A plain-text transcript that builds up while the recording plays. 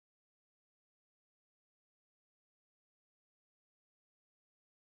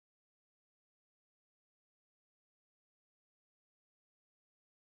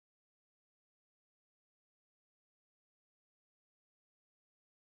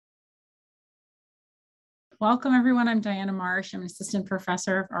Welcome everyone. I'm Diana Marsh. I'm an assistant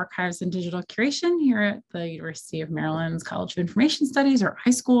professor of archives and digital curation here at the University of Maryland's College of Information Studies, or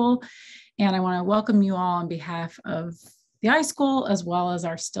iSchool. And I want to welcome you all on behalf of the iSchool, as well as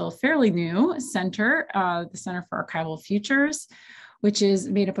our still fairly new center, the Center for Archival Futures, which is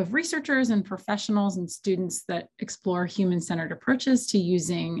made up of researchers and professionals and students that explore human-centered approaches to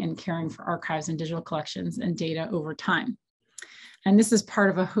using and caring for archives and digital collections and data over time. And this is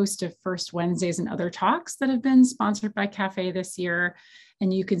part of a host of First Wednesdays and other talks that have been sponsored by CAFE this year.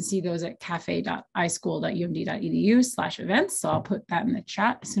 And you can see those at cafe.ischool.umd.edu/events. So I'll put that in the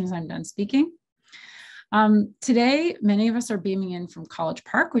chat as soon as I'm done speaking. Today, many of us are beaming in from College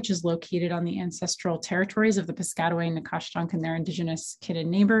Park, which is located on the ancestral territories of the Piscataway and Nacotchtank and their indigenous kin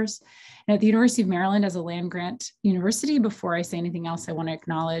and neighbors. And at the University of Maryland, as a land-grant university, before I say anything else, I want to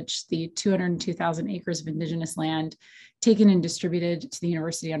acknowledge the 202,000 acres of indigenous land taken and distributed to the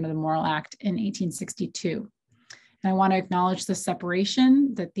university under the Morrill Act in 1862. And I want to acknowledge the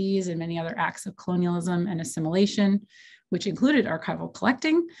separation that these and many other acts of colonialism and assimilation, which included archival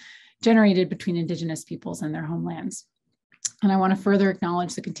collecting, generated between indigenous peoples and their homelands. And I want to further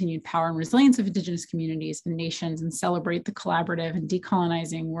acknowledge the continued power and resilience of indigenous communities and nations and celebrate the collaborative and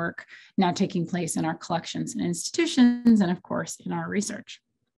decolonizing work now taking place in our collections and institutions, and of course, in our research.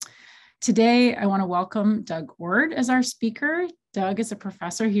 Today, I want to welcome Doug Oard as our speaker. Doug is a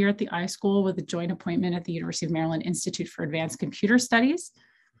professor here at the iSchool with a joint appointment at the University of Maryland Institute for Advanced Computer Studies.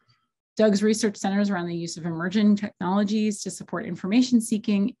 Doug's research centers around the use of emerging technologies to support information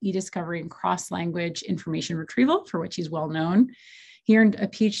seeking, e-discovery, and cross-language information retrieval, for which he's well known. He earned a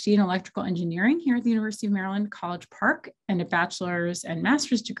PhD in electrical engineering here at the University of Maryland, College Park, and a bachelor's and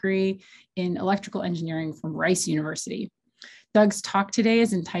master's degree in electrical engineering from Rice University. Doug's talk today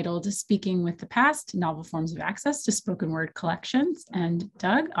is entitled Speaking with the Past, Novel Forms of Access to Spoken Word Collections. And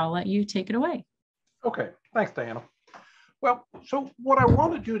Doug, I'll let you take it away. Okay, thanks, Diana. Well, so what I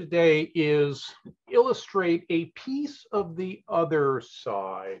want to do today is illustrate a piece of the other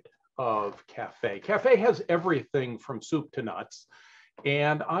side of CAFE. CAFE has everything from soup to nuts,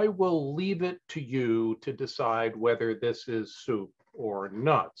 and I will leave it to you to decide whether this is soup or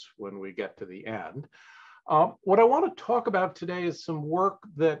nuts when we get to the end. What I want to talk about today is some work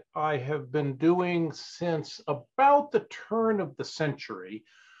that I have been doing since about the turn of the century,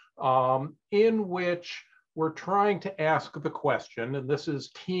 in which we're trying to ask the question, and this is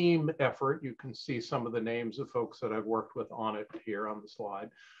team effort. You can see some of the names of folks that I've worked with on it here on the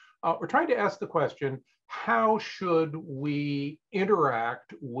slide. We're trying to ask the question, how should we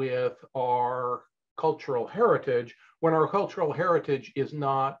interact with our cultural heritage when our cultural heritage is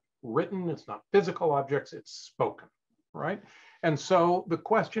not written, it's not physical objects, it's spoken, right? And so the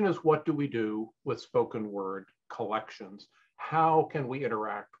question is, what do we do with spoken word collections? How can we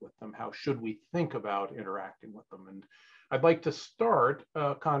interact with them? How should we think about interacting with them? And I'd like to start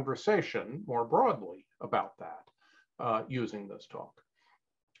a conversation more broadly about that using this talk.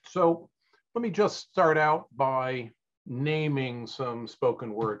 So let me just start out by naming some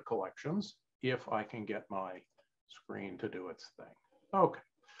spoken word collections, if I can get my screen to do its thing. Okay.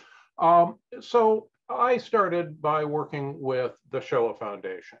 So I started by working with the Shoah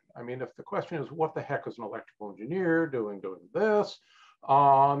Foundation. I mean, if the question is, what the heck is an electrical engineer doing this?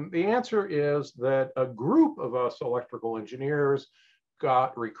 The answer is that a group of us electrical engineers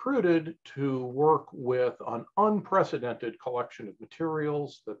got recruited to work with an unprecedented collection of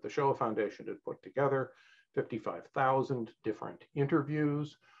materials that the Shoah Foundation had put together, 55,000 different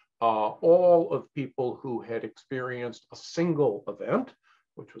interviews, all of people who had experienced a single event,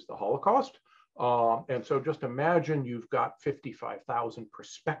 which was the Holocaust. And so just imagine you've got 55,000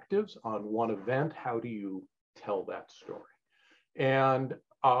 perspectives on one event. How do you tell that story? And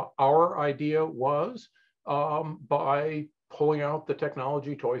our idea was by pulling out the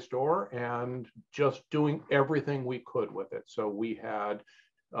technology toy store and just doing everything we could with it. So we had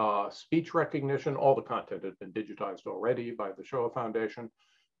speech recognition. All the content had been digitized already by the Shoah Foundation.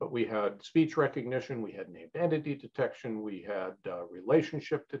 But we had speech recognition, we had named entity detection, we had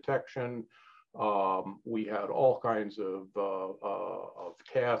relationship detection, we had all kinds of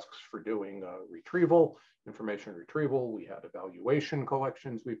tasks for doing retrieval, information retrieval. We had evaluation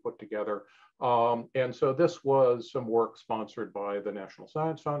collections we put together. And so this was some work sponsored by the National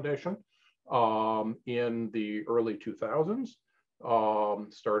Science Foundation in the early 2000s,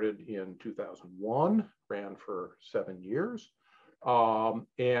 started in 2001, ran for 7 years.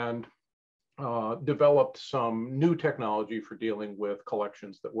 And developed some new technology for dealing with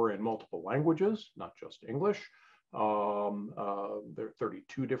collections that were in multiple languages, not just English. There are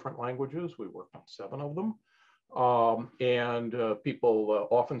 32 different languages. We worked on 7 of them. And people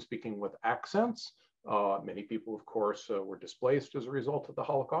often speaking with accents Many people, of course, were displaced as a result of the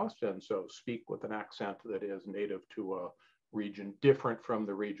Holocaust, and so speak with an accent that is native to a region different from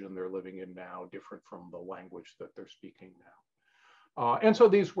the region they're living in now, different from the language that they're speaking now. And so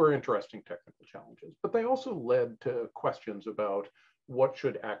these were interesting technical challenges, but they also led to questions about what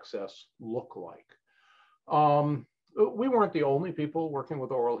should access look like. We weren't the only people working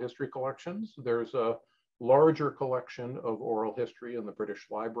with oral history collections. There's a larger collection of oral history in the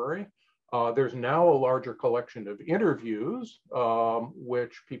British Library. There's now a larger collection of interviews,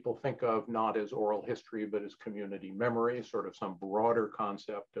 which people think of not as oral history, but as community memory, sort of some broader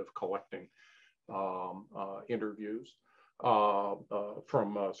concept of collecting interviews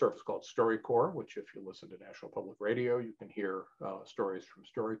from a service called StoryCorps, which if you listen to National Public Radio, you can hear stories from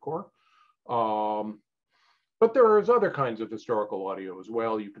StoryCorps. But there's other kinds of historical audio as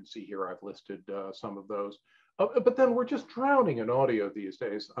well. You can see here I've listed some of those. But then we're just drowning in audio these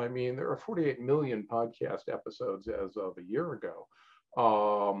days. I mean, there are 48 million podcast episodes as of a year ago.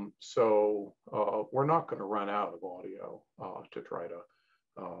 So we're not going to run out of audio to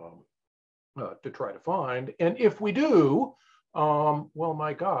try to find. And if we do, well,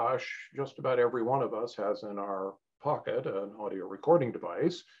 my gosh, just about every one of us has in our pocket an audio recording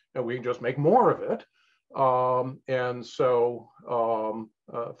device, and we can just make more of it. And so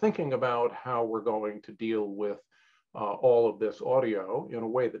thinking about how we're going to deal with all of this audio in a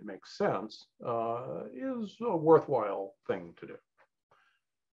way that makes sense is a worthwhile thing to do.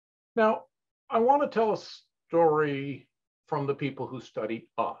 Now, I want to tell a story from the people who study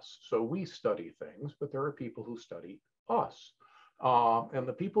us. So we study things, but there are people who study us. And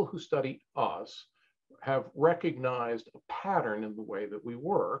the people who study us have recognized a pattern in the way that we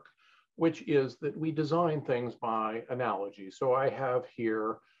work, which is that we design things by analogy. So I have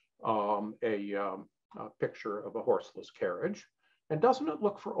here a picture of a horseless carriage. And doesn't it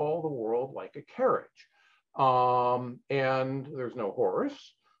look for all the world like a carriage? And there's no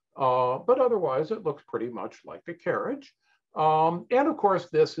horse, but otherwise it looks pretty much like a carriage. And of course,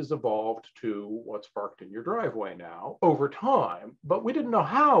 this has evolved to what's parked in your driveway now over time, but we didn't know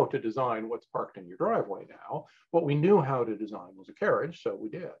how to design what's parked in your driveway now. What we knew how to design was a carriage, so we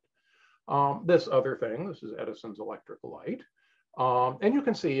did. This other thing, this is Edison's electric light. And you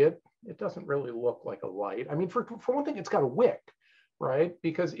can see it doesn't really look like a light. I mean, for one thing, it's got a wick, right?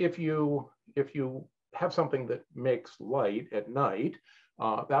 Because if you have something that makes light at night,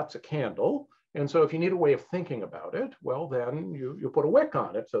 that's a candle. And so if you need a way of thinking about it, well, then you put a wick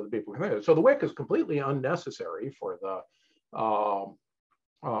on it so that people can hear it. So the wick is completely unnecessary for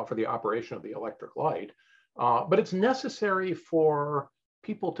the operation of the electric light, but it's necessary for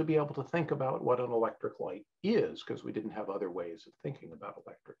people to be able to think about what an electric light is, because we didn't have other ways of thinking about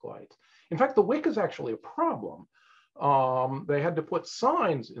electric lights. In fact, the wick is actually a problem. They had to put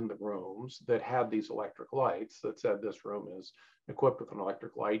signs in the rooms that had these electric lights that said this room is equipped with an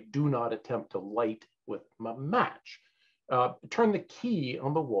electric light. Do not attempt to light with a match. Turn the key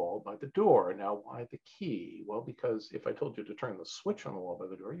on the wall by the door. Now, why the key? Well, because if I told you to turn the switch on the wall by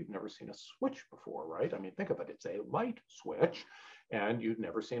the door, you'd never seen a switch before, right? I mean, think of it. It's a light switch, and you'd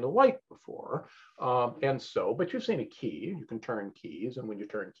never seen a light before. And so, but you've seen a key. You can turn keys, and when you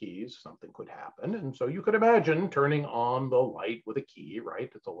turn keys, something could happen. And so you could imagine turning on the light with a key, right?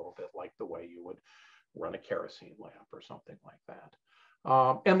 It's a little bit like the way you would run a kerosene lamp or something like that.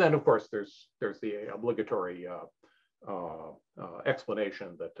 And then, of course, there's the obligatory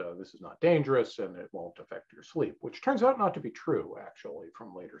explanation that this is not dangerous and it won't affect your sleep, which turns out not to be true, actually.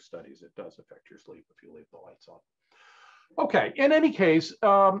 From later studies, it does affect your sleep if you leave the lights on. Okay, in any case,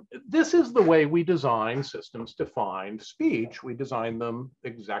 this is the way we design systems to find speech. We design them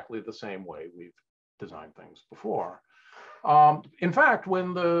exactly the same way we've designed things before. In fact,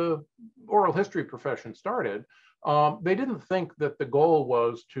 when the oral history profession started, they didn't think that the goal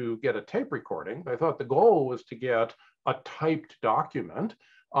was to get a tape recording. They thought the goal was to get a typed document.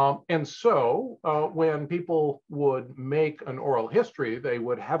 And so when people would make an oral history, they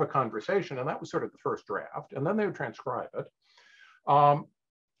would have a conversation, and that was sort of the first draft, and then they would transcribe it.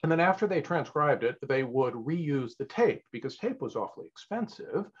 And then after they transcribed it, they would reuse the tape, because tape was awfully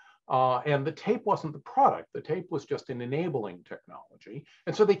expensive. And the tape wasn't the product. The tape was just an enabling technology.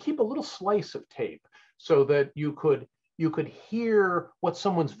 And so they keep a little slice of tape so that you could hear what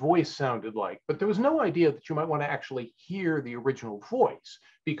someone's voice sounded like, but there was no idea that you might want to actually hear the original voice,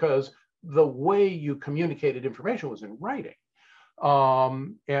 because the way you communicated information was in writing.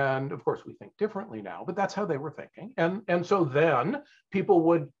 And of course, we think differently now, but that's how they were thinking. And so then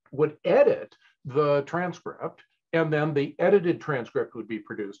people would edit the transcript and then the edited transcript would be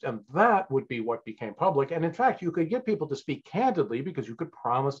produced, and that would be what became public. And in fact, you could get people to speak candidly because you could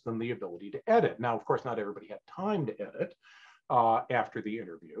promise them the ability to edit. Now, of course, not everybody had time to edit after the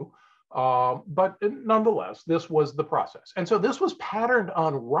interview, but nonetheless, this was the process. And so this was patterned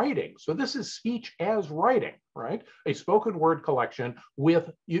on writing. So this is speech as writing, right? A spoken word collection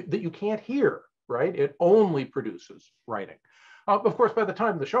that you can't hear, right? It only produces writing. Of course, by the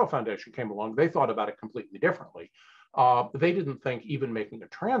time the Shoah Foundation came along, they thought about it completely differently. They didn't think even making a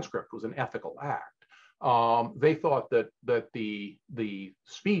transcript was an ethical act. They thought that the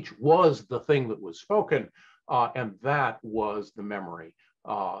speech was the thing that was spoken, and that was the memory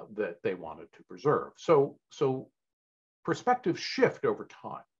that they wanted to preserve. So perspectives shift over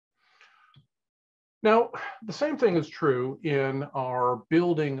time. Now, the same thing is true in our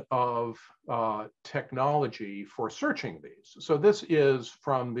building of technology for searching these. So this is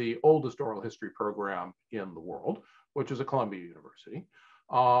from the oldest oral history program in the world, which is at Columbia University.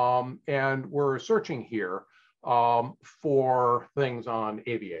 And we're searching here for things on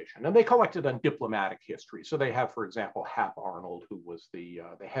aviation. And they collected on diplomatic history. So they have, for example, Hap Arnold, who was the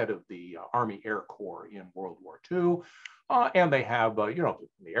head of the Army Air Corps in World War II. And they have, you know,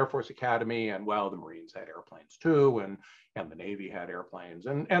 the Air Force Academy, and well, the Marines had airplanes too, and the Navy had airplanes.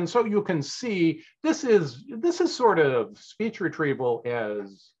 And so you can see this is sort of speech retrieval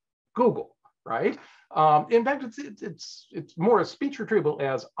as Google, right? In fact, it's more a speech retrieval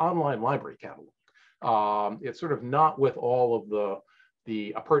as online library catalog. It's sort of not with all of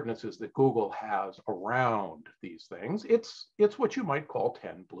the appurtenances that Google has around these things. It's what you might call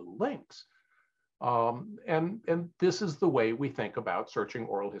 10 blue links. And this is the way we think about searching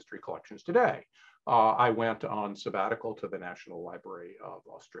oral history collections today. I went on sabbatical to the National Library of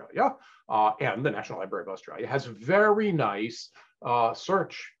Australia, and the National Library of Australia has very nice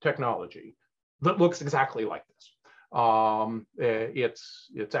search technology that looks exactly like this.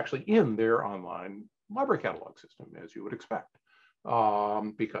 It's actually in their online library catalog system, as you would expect,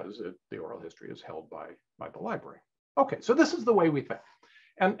 because the oral history is held by the library. Okay, so this is the way we think.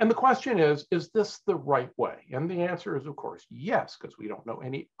 And the question is this the right way? And the answer is, of course, yes, because we don't know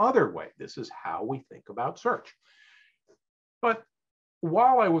any other way. This is how we think about search. But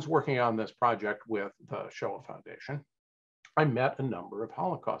while I was working on this project with the Shoah Foundation, I met a number of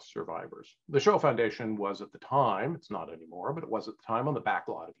Holocaust survivors. The Shoah Foundation was at the time, it's not anymore, but it was at the time on the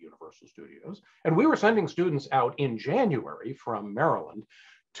backlot of Universal Studios. And we were sending students out in January from Maryland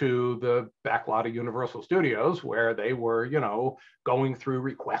to the backlot of Universal Studios, where they were, you know, going through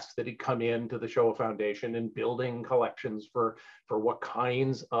requests that had come in to the Shoah Foundation and building collections for what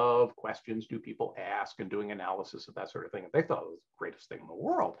kinds of questions do people ask, and doing analysis of that sort of thing. And they thought it was the greatest thing in the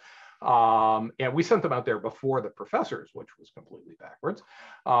world. And we sent them out there before the professors, which was completely backwards.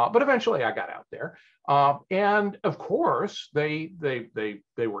 But eventually I got out there. And of course, they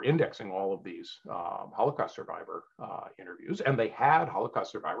were indexing all of these Holocaust survivor interviews, and they had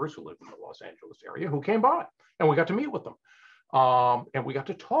Holocaust survivors who lived in the Los Angeles area who came by, and we got to meet with them. And we got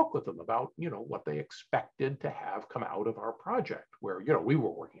to talk with them about, you know, what they expected to have come out of our project, where, you know, we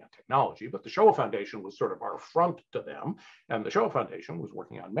were working on technology, but the Shoah Foundation was sort of our front to them, and the Shoah Foundation was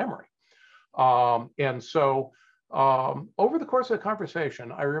working on memory. And so over the course of the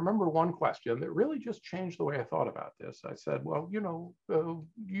conversation, I remember one question that really just changed the way I thought about this. I said, well, you know,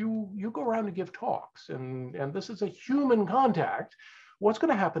 you go around and give talks, and this is a human contact. What's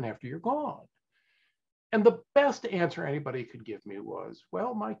going to happen after you're gone? And the best answer anybody could give me was,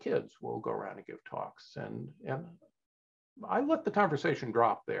 well, my kids will go around and give talks. And I let the conversation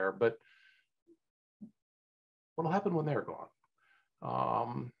drop there, but what'll happen when they're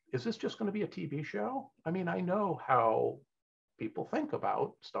gone? Is this just going to be a TV show? I mean, I know how people think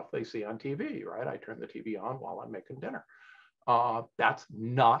about stuff they see on TV, right? I turn the TV on while I'm making dinner. That's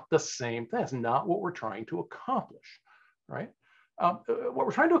not the same thing. That's not what we're trying to accomplish, right? What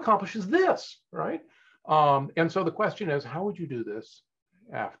we're trying to accomplish is this, right? And so the question is, how would you do this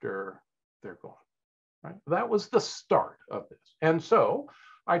after they're gone, right? That was the start of this. And so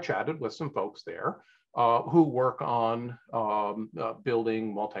I chatted with some folks there who work on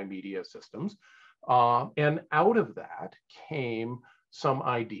building multimedia systems. And out of that came some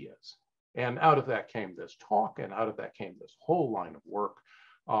ideas. And out of that came this talk, and out of that came this whole line of work.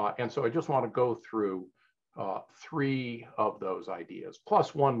 And so I just want to go through 3 of those ideas,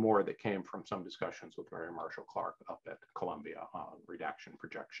 plus one more that came from some discussions with Mary Marshall Clark up at Columbia on redaction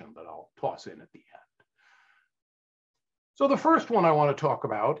projection that I'll toss in at the end. So the first one I want to talk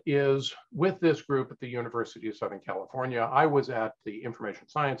about is with this group at the University of Southern California. I was at the Information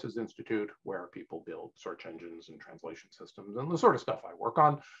Sciences Institute, where people build search engines and translation systems and the sort of stuff I work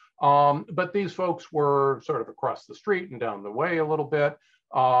on. But these folks were sort of across the street and down the way a little bit.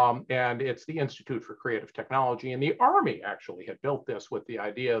 And it's the Institute for Creative Technology. And the Army actually had built this with the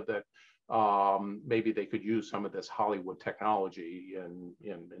idea that maybe they could use some of this Hollywood technology in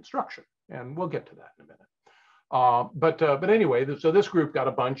instruction. And we'll get to that in a minute. But anyway, so this group got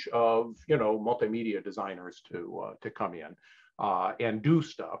a bunch of multimedia designers to come in and do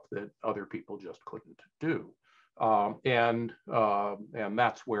stuff that other people just couldn't do, and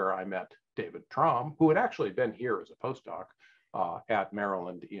that's where I met David Traum, who had actually been here as a postdoc at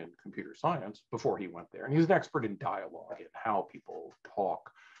Maryland in computer science before he went there, and he's an expert in dialogue and how people talk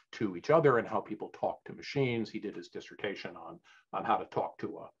to each other and how people talk to machines. He did his dissertation on how to talk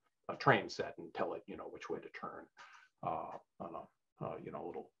to a train set and tell it, which way to turn on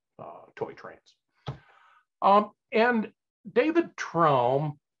little toy trains. And David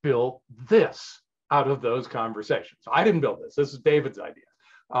Traum built this out of those conversations. I didn't build this. This is David's idea.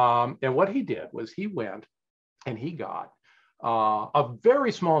 And what he did was he went and he got a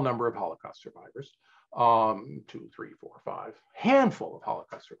very small number of Holocaust survivors, 2, 3, 4, 5, handful of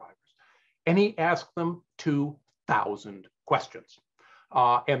Holocaust survivors, and he asked them 2,000 questions.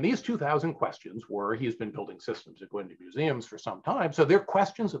 And these 2,000 questions were, he's been building systems that go into museums for some time. So they're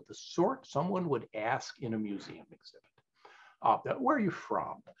questions of the sort someone would ask in a museum exhibit. Where are you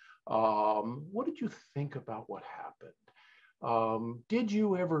from? What did you think about what happened? Did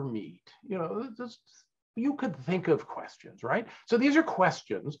you ever meet? You could think of questions, right? So these are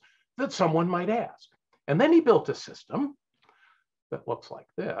questions that someone might ask. And then he built a system that looks like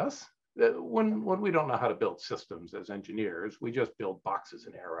this. When we don't know how to build systems as engineers, we just build boxes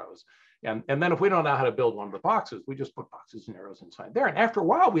and arrows. And then if we don't know how to build one of the boxes, we just put boxes and arrows inside there. And after a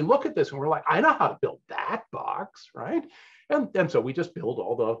while, we look at this and we're like, I know how to build that box, right? And so we just build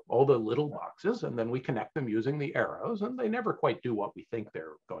all the little boxes, and then we connect them using the arrows, and they never quite do what we think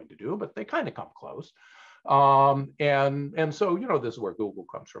they're going to do, but they kind of come close. And so, this is where Google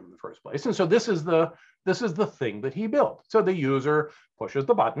comes from in the first place. And so this is the thing that he built. So the user pushes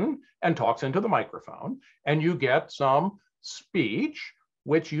the button and talks into the microphone, and you get some speech,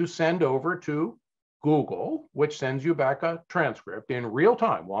 which you send over to Google, which sends you back a transcript in real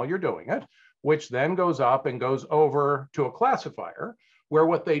time while you're doing it, which then goes up and goes over to a classifier, where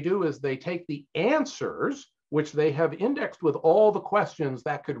what they do is they take the answers, which they have indexed with all the questions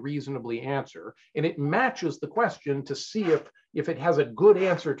that could reasonably answer, and it matches the question to see if it has a good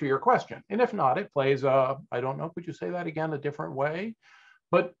answer to your question. And if not, it plays I don't know, could you say that again a different way?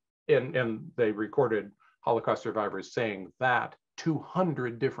 But, and they recorded Holocaust survivors saying that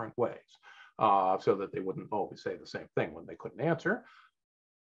 200 different ways, so that they wouldn't always say the same thing when they couldn't answer.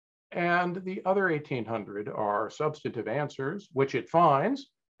 And the other 1,800 are substantive answers, which it finds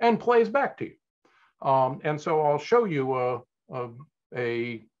and plays back to you. And so I'll show you a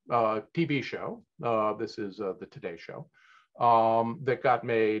TV show. This is the Today Show that got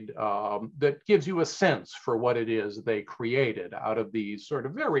made that gives you a sense for what it is they created out of these sort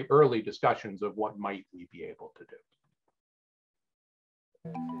of very early discussions of what might we be able to do.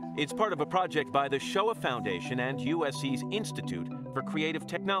 It's part of a project by the Shoah Foundation and USC's Institute for Creative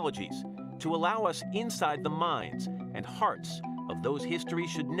Technologies to allow us inside the minds and hearts of those history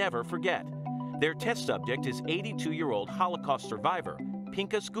should never forget. Their test subject is 82-year-old Holocaust survivor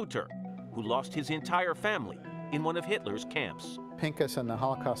Pinchas Guter, who lost his entire family in one of Hitler's camps. Pinchas and the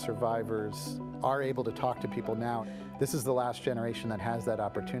Holocaust survivors are able to talk to people now. This is the last generation that has that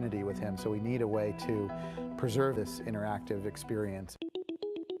opportunity with him, so we need a way to preserve this interactive experience.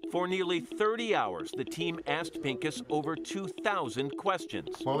 For nearly 30 hours, the team asked Pinchas over 2,000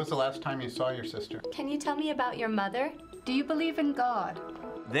 questions. When was the last time you saw your sister? Can you tell me about your mother? Do you believe in God?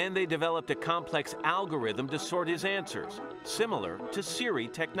 Then they developed a complex algorithm to sort his answers, similar to Siri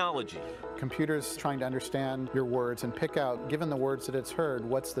technology. Computers trying to understand your words and pick out, given the words that it's heard,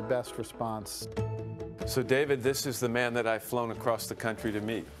 what's the best response. So David, this is the man that I've flown across the country to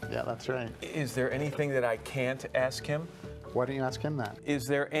meet. Yeah, that's right. Is there anything that I can't ask him? Why don't you ask him that? Is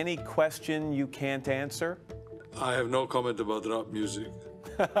there any question you can't answer? I have no comment about rap music.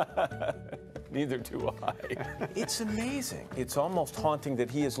 Neither do I. It's amazing. It's almost haunting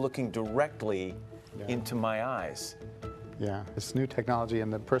that he is looking directly into my eyes. Yeah, it's new technology,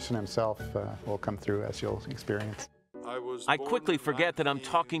 and the person himself will come through, as you'll experience. I quickly forget that I'm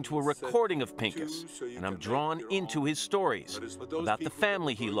talking to a recording of Pinchas, and I'm drawn into his stories about the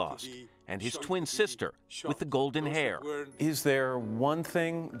family he lost and his twin sister with the golden hair. Is there one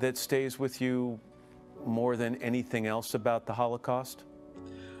thing that stays with you more than anything else about the Holocaust?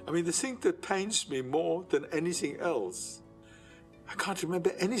 I mean, the thing that pains me more than anything else, I can't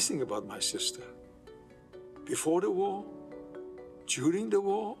remember anything about my sister. Before the war, during the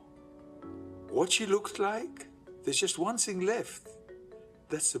war, what she looked like, there's just one thing left.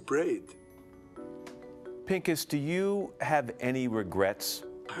 That's the braid. Pincus, do you have any regrets?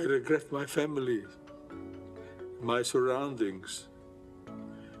 I regret my family, my surroundings,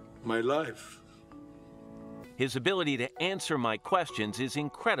 my life. His ability to answer my questions is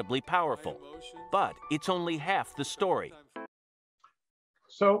incredibly powerful, but it's only half the story.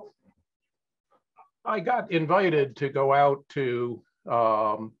 So I got invited to go out to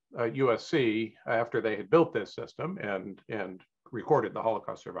USC after they had built this system and recorded the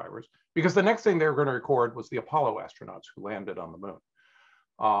Holocaust survivors, because the next thing they were going to record was the Apollo astronauts who landed on the moon.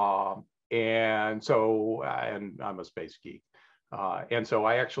 And I'm a space geek. And so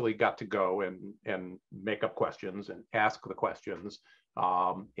I actually got to go and make up questions and ask the questions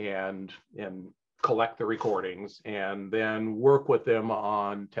and collect the recordings and then work with them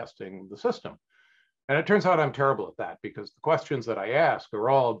on testing the system. And it turns out I'm terrible at that, because the questions that I ask are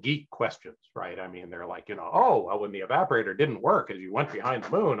all geek questions, right? I mean, they're like, oh, well, when the evaporator didn't work as you went behind the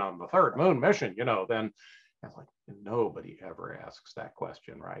moon on the third moon mission, then I was like, nobody ever asks that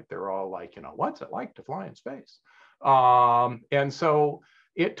question, right? They're all like, what's it like to fly in space? And so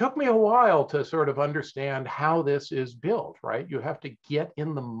it took me a while to sort of understand how this is built, right? You have to get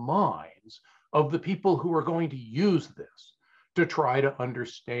in the minds of the people who are going to use this to try to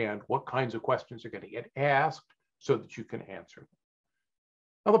understand what kinds of questions are going to get asked so that you can answer them.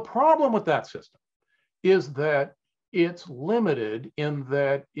 Now, the problem with that system is that it's limited in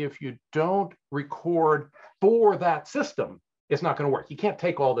that if you don't record for that system, it's not going to work. You can't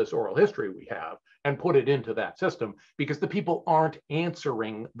take all this oral history we have and put it into that system, because the people aren't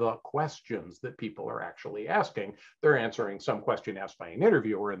answering the questions that people are actually asking. They're answering some question asked by an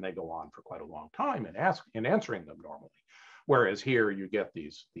interviewer, and they go on for quite a long time in answering them normally. Whereas here you get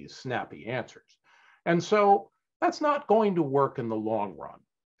these snappy answers. And so that's not going to work in the long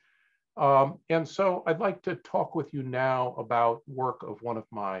run. And so I'd like to talk with you now about work of one of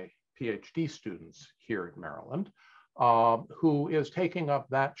my PhD students here at Maryland, who is taking up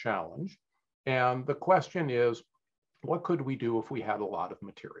that challenge. And the question is, what could we do if we had a lot of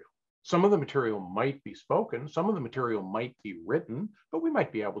material? Some of the material might be spoken, some of the material might be written, but we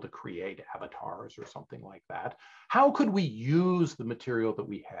might be able to create avatars or something like that. How could we use the material that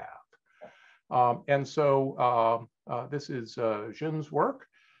we have? And so this is Jin's work.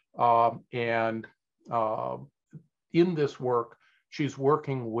 In this work, she's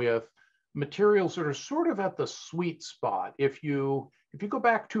working with materials that are sort of at the sweet spot. If you go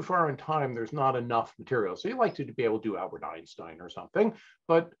back too far in time, there's not enough material. So you like to be able to do Albert Einstein or something,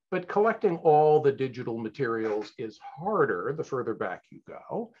 but collecting all the digital materials is harder the further back you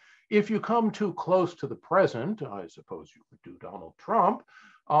go. If you come too close to the present, I suppose you could do Donald Trump,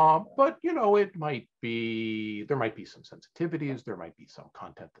 but it might be, there might be some sensitivities, there might be some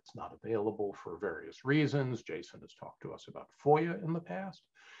content that's not available for various reasons. Jason has talked to us about FOIA in the past.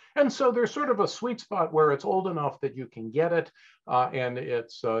 And so there's sort of a sweet spot where it's old enough that you can get it, and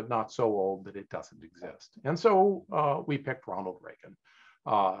it's not so old that it doesn't exist. And so we picked Ronald Reagan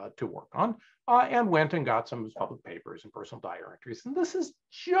to work on, and went and got some of his public papers and personal diary entries. And this is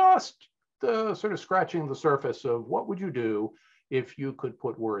just the sort of scratching the surface of what would you do if you could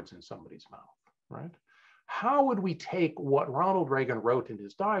put words in somebody's mouth, right? How would we take what Ronald Reagan wrote in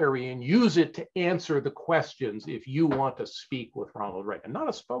his diary and use it to answer the questions if you want to speak with Ronald Reagan? Not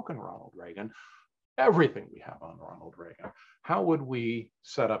a spoken Ronald Reagan, everything we have on Ronald Reagan. How would we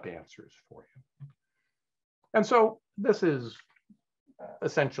set up answers for you? And so this is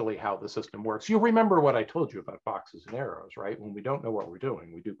essentially how the system works. You remember what I told you about boxes and arrows, right? When we don't know what we're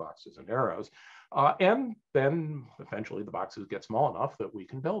doing, we do boxes and arrows. And then eventually the boxes get small enough that we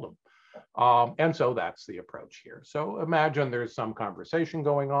can build them. And so that's the approach here. So imagine there's some conversation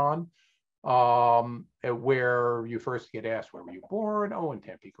going on where you first get asked, where were you born? Oh, in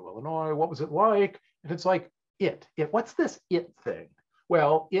Tampico, Illinois. What was it like? And it's like, what's this it thing?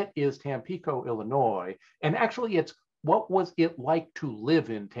 Well, it is Tampico, Illinois. And actually it's, what was it like to live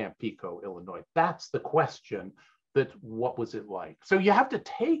in Tampico, Illinois? That's the question. That what was it like? So you have to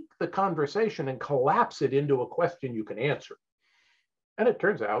take the conversation and collapse it into a question you can answer. And it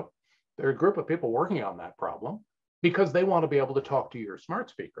turns out there are a group of people working on that problem because they want to be able to talk to your smart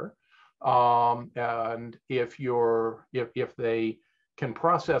speaker. And if they can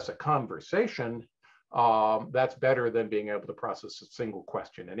process a conversation that's better than being able to process a single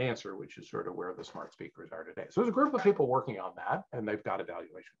question and answer, which is sort of where the smart speakers are today. So there's a group of people working on that, and they've got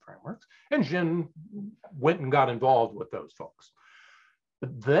evaluation frameworks. And Jin went and got involved with those folks.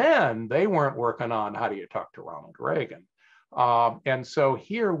 But then they weren't working on how do you talk to Ronald Reagan. And so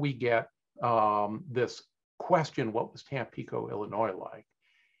here we get this question, what was Tampico, Illinois like?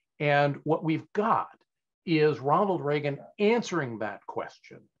 And what we've got is Ronald Reagan answering that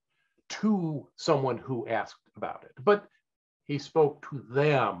question to someone who asked about it. But he spoke to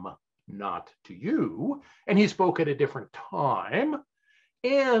them, not to you. And he spoke at a different time.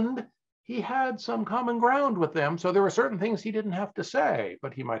 And he had some common ground with them. So there were certain things he didn't have to say,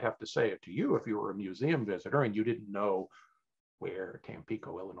 but he might have to say it to you if you were a museum visitor and you didn't know where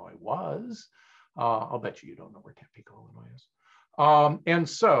Tampico, Illinois was. I'll bet you don't know where Tampico, Illinois is. And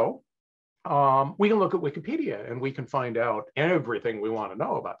so we can look at Wikipedia and we can find out everything we want to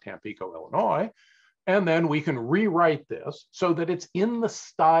know about Tampico, Illinois. And then we can rewrite this so that it's in the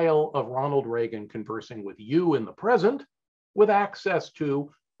style of Ronald Reagan conversing with you in the present, with access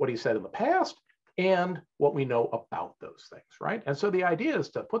to what he said in the past and what we know about those things, right? And so the idea is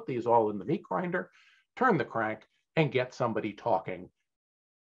to put these all in the meat grinder, turn the crank, and get somebody talking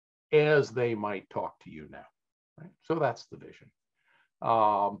as they might talk to you now, right? So that's the vision.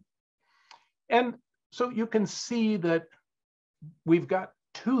 And so you can see that we've got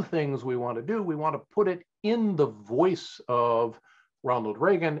two things we want to do. We want to put it in the voice of Ronald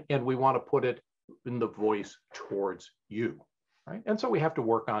Reagan, and we want to put it in the voice towards you, right? And so we have to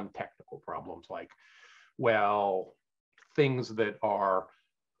work on technical problems like, well, things that are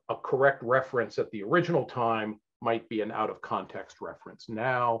a correct reference at the original time might be an out of context reference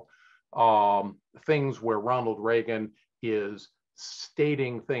now. Things where Ronald Reagan is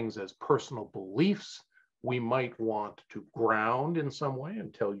stating things as personal beliefs, we might want to ground in some way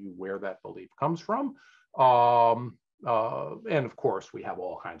and tell you where that belief comes from. And of course, we have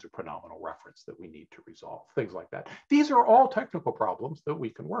all kinds of pronominal reference that we need to resolve, things like that. These are all technical problems that we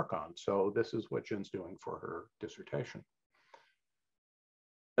can work on. So this is what Jin's doing for her dissertation.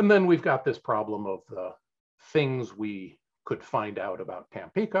 And then we've got this problem of the things we could find out about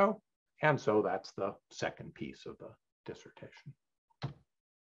Tampico. And so that's the second piece of the dissertation.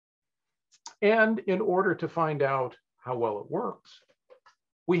 And in order to find out how well it works,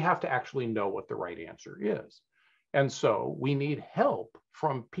 we have to actually know what the right answer is. And so we need help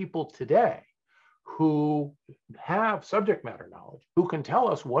from people today who have subject matter knowledge, who can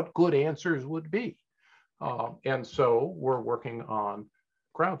tell us what good answers would be. And so we're working on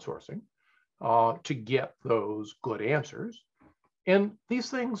crowdsourcing to get those good answers. And these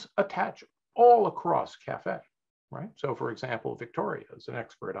things attach all across CAFE, right? So for example, Victoria is an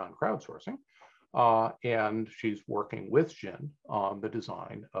expert on crowdsourcing, and she's working with Jin on the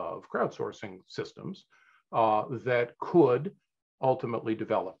design of crowdsourcing systems that could ultimately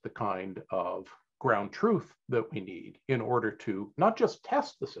develop the kind of ground truth that we need in order to not just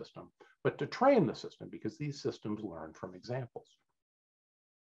test the system, but to train the system, because these systems learn from examples.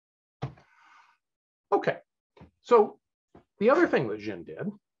 Okay, so the other thing that Jin did,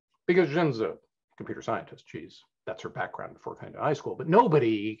 because Jin's a computer scientist, that's her background before coming to iSchool, but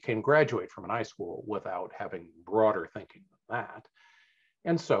nobody can graduate from an iSchool without having broader thinking than that.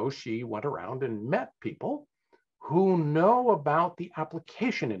 And so she went around and met people who know about the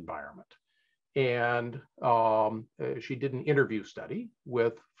application environment. And she did an interview study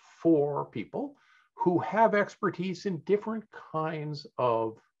with 4 people who have expertise in different kinds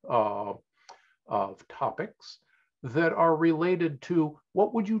of topics that are related to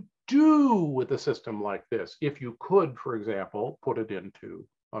what would you do with a system like this if you could, for example, put it into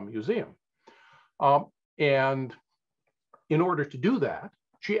a museum. And in order to do that,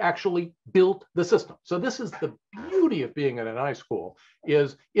 she actually built the system. So this is the beauty of being at an iSchool,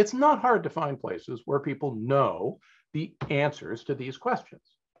 is it's not hard to find places where people know the answers to these questions.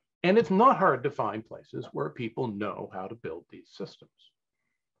 And it's not hard to find places where people know how to build these systems.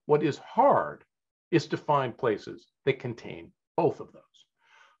 What is hard is to find places that contain both of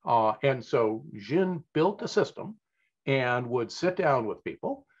those. And so Jin built a system and would sit down with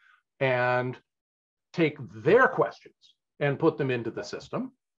people and take their questions and put them into the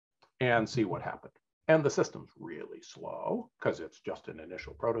system and see what happened. And the system's really slow because it's just an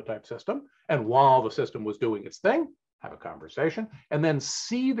initial prototype system. And while the system was doing its thing, have a conversation and then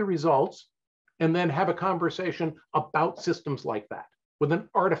see the results and then have a conversation about systems like that with an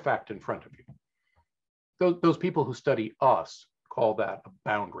artifact in front of you. Those people who study us call that a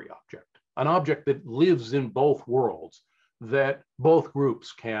boundary object, an object that lives in both worlds that both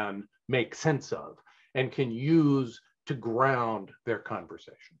groups can make sense of and can use to ground their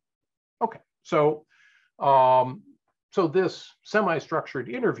conversation. Okay, so So this semi-structured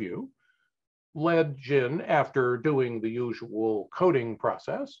interview led Jin, after doing the usual coding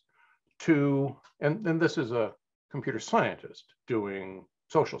process, to, and this is a computer scientist doing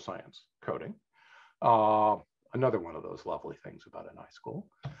social science coding, another one of those lovely things about an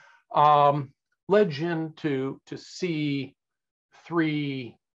iSchool, led Jin to see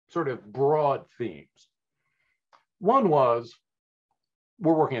three sort of broad themes. One was,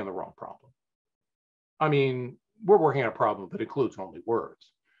 we're working on the wrong problem. I mean, we're working on a problem that includes only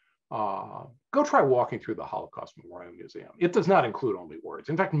words. Go try walking through the Holocaust Memorial Museum. It does not include only words.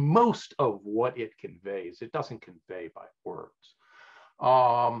 In fact, most of what it conveys, it doesn't convey by words.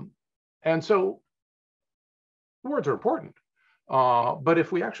 And so words are important. But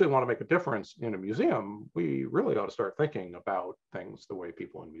if we actually want to make a difference in a museum, we really ought to start thinking about things the way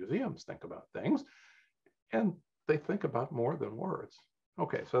people in museums think about things. And they think about more than words.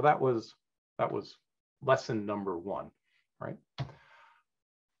 Okay, so that was lesson number one, right?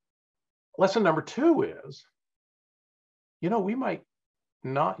 Lesson number two is, we might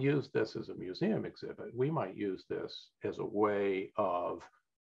not use this as a museum exhibit. We might use this as a way of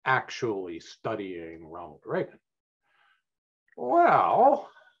actually studying Ronald Reagan. Well,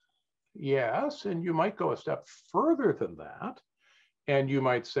 yes, and you might go a step further than that. And you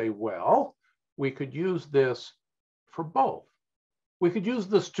might say, well, we could use this for both. We could use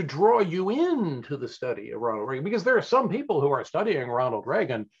this to draw you into the study of Ronald Reagan, because there are some people who are studying Ronald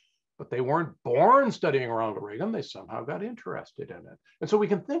Reagan, but they weren't born studying Ronald Reagan. They somehow got interested in it. And so we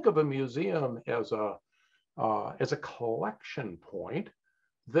can think of a museum as a collection point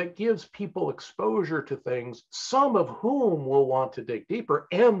that gives people exposure to things, some of whom will want to dig deeper,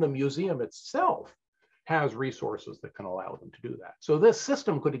 and the museum itself has resources that can allow them to do that. So this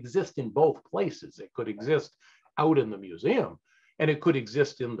system could exist in both places. It could exist out in the museum, and it could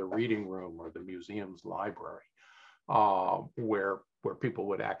exist in the reading room or the museum's library, where people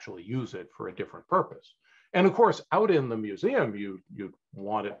would actually use it for a different purpose. And of course, out in the museum, you'd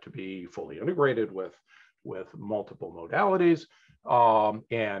want it to be fully integrated with multiple modalities,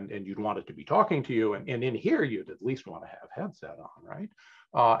 and you'd want it to be talking to you. And in here, you'd at least want to have headset on, right?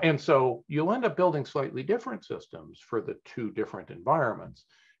 And so you'll end up building slightly different systems for the two different environments.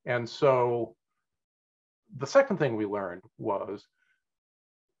 And so the second thing we learned was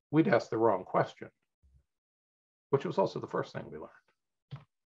we'd asked the wrong question, which was also the first thing we learned.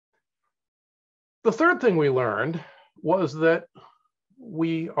 The third thing we learned was that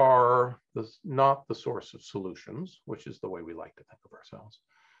we are not the source of solutions, which is the way we like to think of ourselves.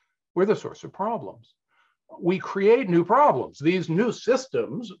 We're the source of problems. We create new problems. These new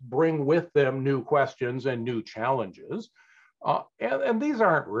systems bring with them new questions and new challenges. And these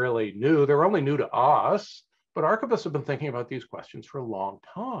aren't really new. They're only new to us, but archivists have been thinking about these questions for a long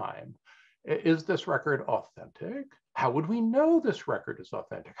time. Is this record authentic? How would we know this record is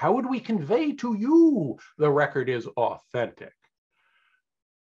authentic? How would we convey to you the record is authentic?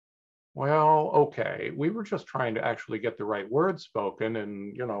 Well, okay, we were just trying to actually get the right words spoken,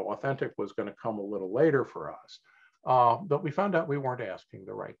 and authentic was going to come a little later for us. But we found out we weren't asking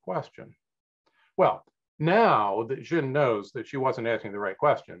the right question. Well, now that Jin knows that she wasn't asking the right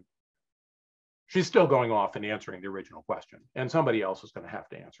question, she's still going off and answering the original question, and somebody else is going to have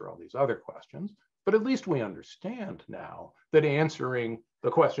to answer all these other questions. But at least we understand now that answering the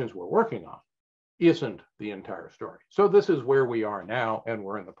questions we're working on isn't the entire story. So this is where we are now, and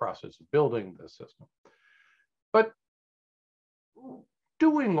we're in the process of building this system. But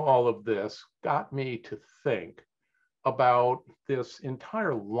doing all of this got me to think about this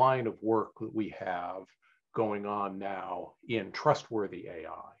entire line of work that we have going on now in trustworthy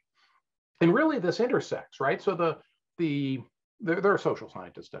AI. And really this intersects, right? So there are social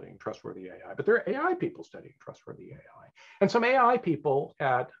scientists studying trustworthy AI, but there are AI people studying trustworthy AI. And some AI people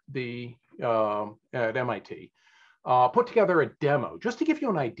at MIT put together a demo just to give you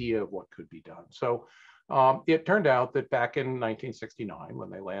an idea of what could be done. So it turned out that back in 1969, when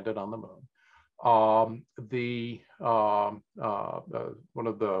they landed on the moon, one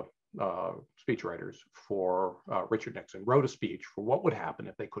of the speechwriters for Richard Nixon wrote a speech for what would happen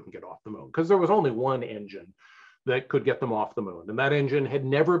if they couldn't get off the moon, because there was only one engine that could get them off the moon. And that engine had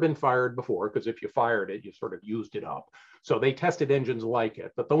never been fired before, because if you fired it, you sort of used it up. So they tested engines like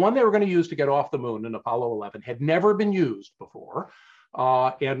it. But the one they were going to use to get off the moon in Apollo 11 had never been used before.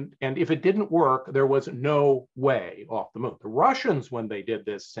 And if it didn't work, there was no way off the moon. The Russians, when they did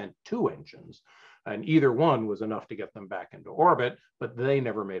this, sent two engines, and either one was enough to get them back into orbit, but they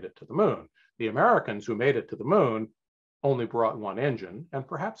never made it to the moon. The Americans, who made it to the moon, only brought one engine, and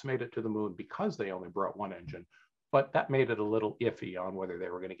perhaps made it to the moon because they only brought one engine, but that made it a little iffy on whether they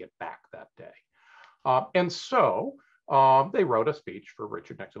were going to get back that day. And so they wrote a speech for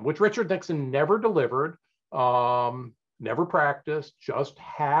Richard Nixon, which Richard Nixon never delivered, never practiced, just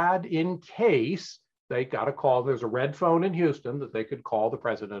had in case they got a call. There's a red phone in Houston that they could call the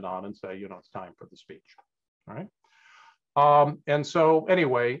president on and say, you know, it's time for the speech. All right. And so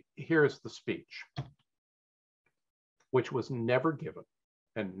anyway, here's the speech, which was never given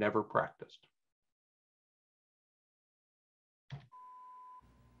and never practiced.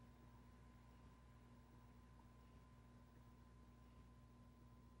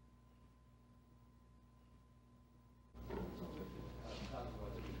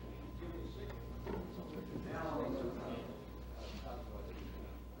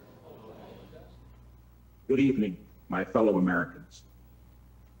 Good evening, my fellow Americans.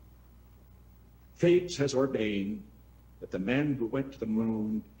 Fate has ordained that the men who went to the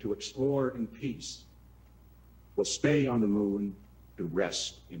moon to explore in peace will stay on the moon to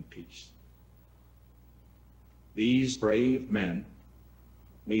rest in peace. These brave men,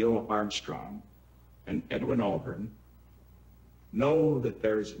 Neil Armstrong and Edwin Aldrin, know that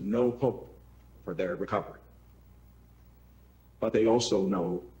there is no hope for their recovery. But they also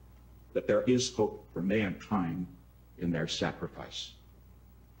know that there is hope for mankind in their sacrifice.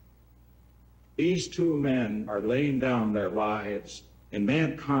 These two men are laying down their lives in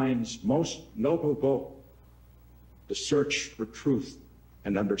mankind's most noble goal, the search for truth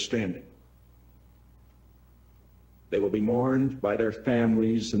and understanding. They will be mourned by their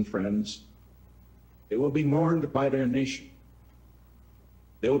families and friends. They will be mourned by their nation.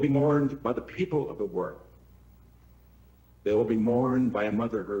 They will be mourned by the people of the world. They will be mourned by a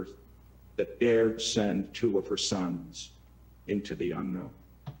Mother Earth that dared send two of her sons into the unknown.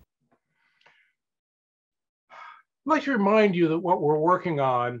 I'd like to remind you that what we're working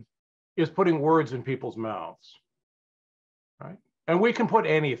on is putting words in people's mouths, right? And we can put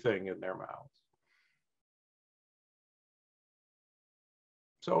anything in their mouths.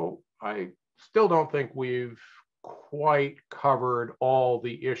 So I still don't think we've quite covered all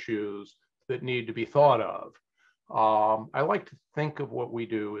the issues that need to be thought of. I like to think of what we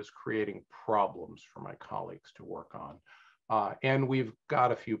do as creating problems for my colleagues to work on. And we've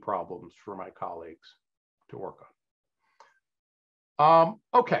got a few problems for my colleagues to work on.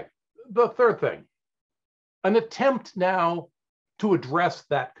 Okay, the third thing, an attempt now to address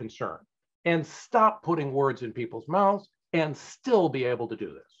that concern and stop putting words in people's mouths and still be able to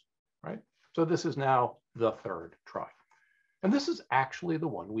do this, right? So this is now the third try. And this is actually the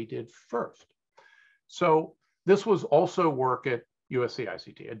one we did first. So this was also work at USC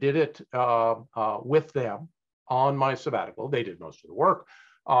ICT. I did it with them on my sabbatical. They did most of the work.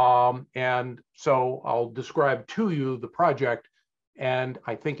 And so I'll describe to you the project, and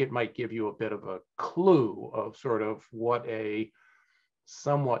I think it might give you a bit of a clue of sort of what a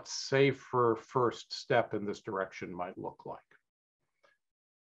somewhat safer first step in this direction might look like.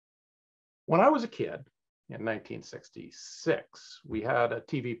 When I was a kid, in 1966, we had a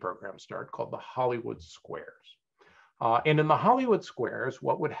TV program start called the Hollywood Squares. And in the Hollywood Squares,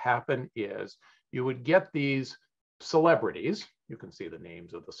 what would happen is you would get these celebrities. You can see the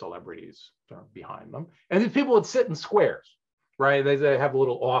names of the celebrities behind them. And these people would sit in squares, right? They have a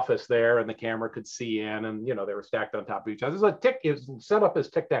little office there and the camera could see in, and you know, they were stacked on top of each other. It was set up as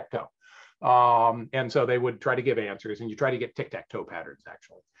tic-tac-toe. And so they would try to give answers, and you try to get tic-tac-toe patterns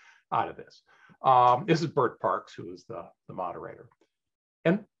actually out of this. This is Bert Parks, who is the moderator.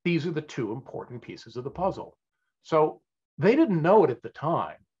 And these are the two important pieces of the puzzle. So they didn't know it at the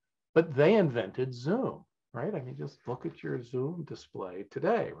time, but they invented Zoom, right? I mean, just look at your Zoom display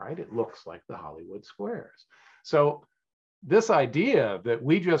today, right? It looks like the Hollywood Squares. So this idea that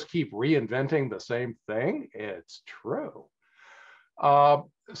we just keep reinventing the same thing, it's true. But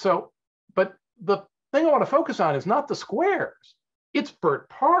the thing I want to focus on is not the squares. It's Bert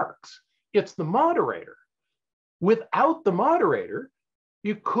Parks. It's the moderator. Without the moderator,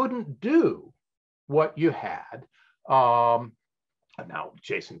 you couldn't do what you had. Now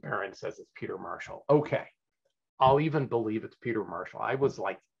Jason Barron says it's Peter Marshall. Okay, I'll even believe it's Peter Marshall. I was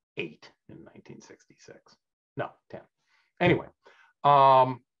like 8 in 1966. No, 10. Anyway,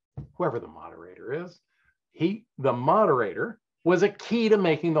 whoever the moderator is, the moderator was a key to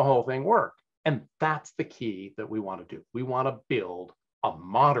making the whole thing work. And that's the key that we want to do. We want to build a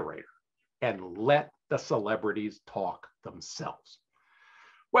moderator and let the celebrities talk themselves.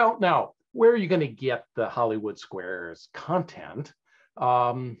 Well, now, where are you going to get the Hollywood Squares content?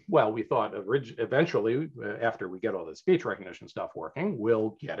 Well, we thought eventually, after we get all the speech recognition stuff working,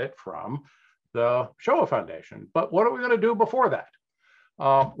 we'll get it from the Shoah Foundation. But what are we going to do before that?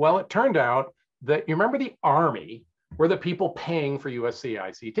 Well, it turned out that, you remember the Army were the people paying for USC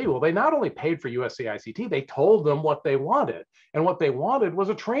ICT. Well, they not only paid for USC ICT, they told them what they wanted. And what they wanted was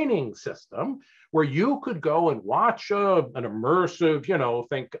a training system where you could go and watch an immersive,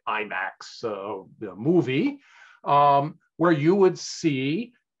 think IMAX movie, where you would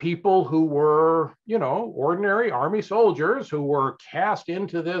see people who were, ordinary Army soldiers who were cast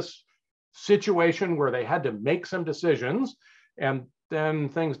into this situation where they had to make some decisions, and then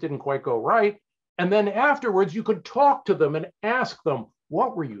things didn't quite go right. And then afterwards, you could talk to them and ask them,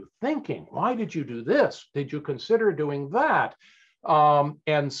 what were you thinking? Why did you do this? Did you consider doing that?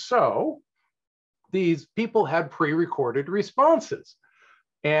 And so these people had pre-recorded responses.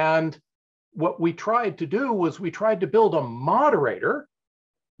 And what we tried to do was we tried to build a moderator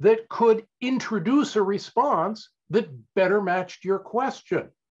that could introduce a response that better matched your question,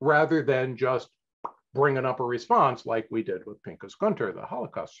 rather than just bringing up a response like we did with Pinchas Gunter, the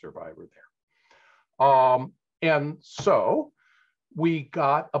Holocaust survivor there. And so we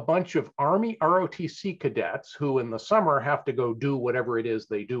got a bunch of Army ROTC cadets who in the summer have to go do whatever it is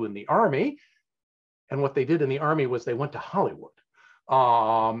they do in the Army. And what they did in the Army was they went to Hollywood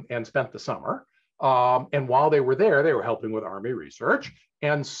and spent the summer. And while they were there, they were helping with Army research.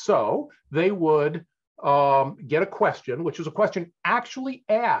 And so they would get a question, which was a question actually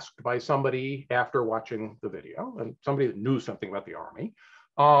asked by somebody after watching the video, and somebody that knew something about the Army.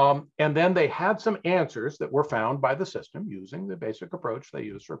 And then they had some answers that were found by the system using the basic approach they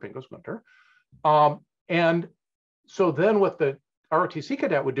used for Pinchas Gunter. And so then what the ROTC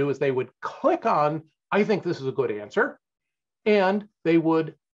cadet would do is they would click on, I think this is a good answer, and they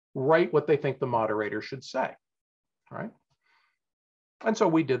would write what they think the moderator should say, right? And so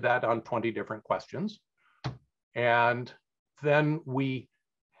we did that on 20 different questions. And then we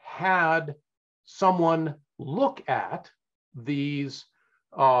had someone look at these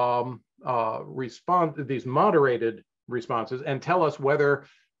these moderated responses and tell us whether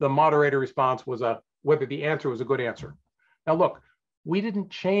the moderator response was whether the answer was a good answer. Now look, we didn't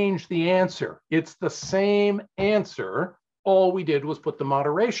change the answer. It's the same answer. All we did was put the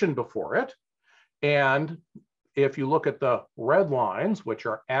moderation before it. And if you look at the red lines, which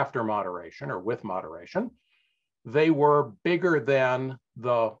are after moderation or with moderation, they were bigger than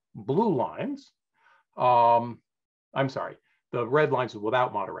the blue lines. I'm sorry, the red lines is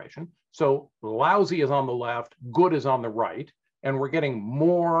without moderation. So lousy is on the left, good is on the right, and we're getting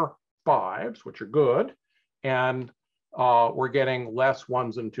more 5s, which are good, and we're getting less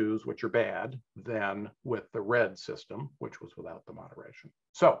 1s and 2s, which are bad, than with the red system, which was without the moderation.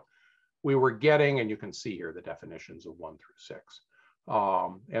 So we were getting, and you can see here the definitions of 1 through 6.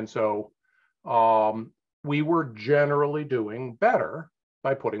 And so we were generally doing better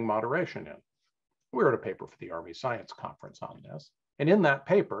by putting moderation in. We wrote a paper for the Army Science Conference on this. And in that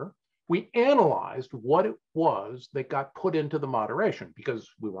paper, we analyzed what it was that got put into the moderation, because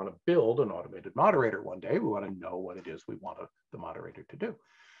we want to build an automated moderator one day. We want to know what it is we want the moderator to do.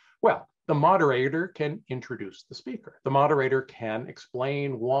 Well, the moderator can introduce the speaker. The moderator can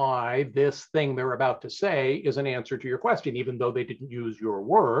explain why this thing they're about to say is an answer to your question, even though they didn't use your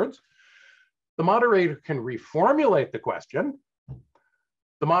words. The moderator can reformulate the question.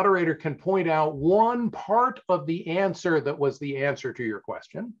 The moderator can point out one part of the answer that was the answer to your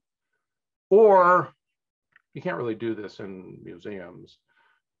question. Or you can't really do this in museums,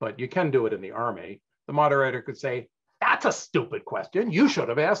 but you can do it in the Army. The moderator could say, that's a stupid question. You should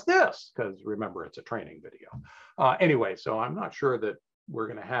have asked this, because remember, it's a training video. Anyway, so I'm not sure that we're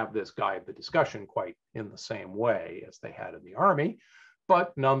going to have this guide the discussion quite in the same way as they had in the Army,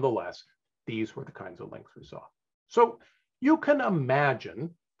 but nonetheless, these were the kinds of links we saw. So you can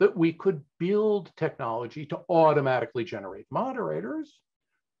imagine that we could build technology to automatically generate moderators.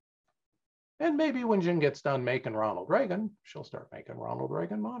 And maybe when Jen gets done making Ronald Reagan, she'll start making Ronald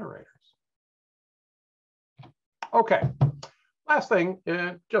Reagan moderators. Okay, last thing,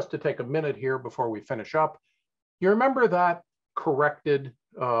 just to take a minute here before we finish up. You remember that corrected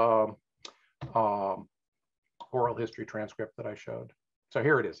oral history transcript that I showed? So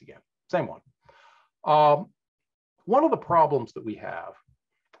here it is again, same one. One of the problems that we have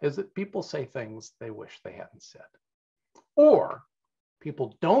is that people say things they wish they hadn't said, or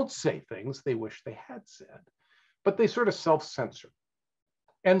people don't say things they wish they had said, but they sort of self-censor.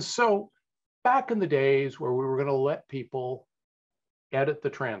 And so back in the days where we were going to let people edit the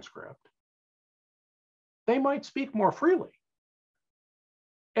transcript, they might speak more freely.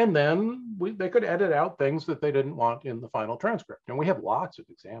 And then they could edit out things that they didn't want in the final transcript. And we have lots of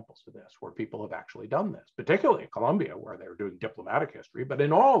examples of this where people have actually done this, particularly at Columbia, where they were doing diplomatic history, but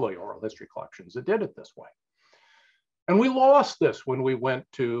in all the oral history collections, it did it this way. And we lost this when we went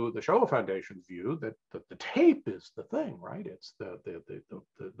to the Shoah Foundation's view that the tape is the thing, right? It's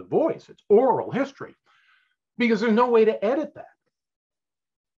the voice, it's oral history, because there's no way to edit that.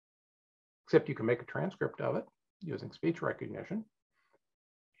 Except you can make a transcript of it using speech recognition.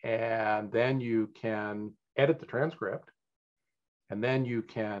 And then you can edit the transcript. And then you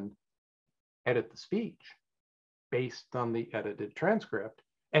can edit the speech based on the edited transcript.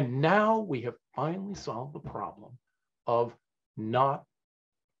 And now we have finally solved the problem of not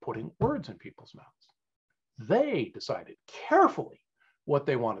putting words in people's mouths. They decided carefully what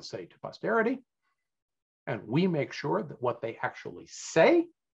they want to say to posterity. And we make sure that what they actually say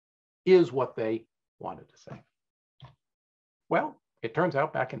is what they wanted to say. Well, it turns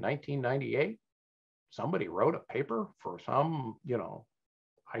out back in 1998, somebody wrote a paper for some,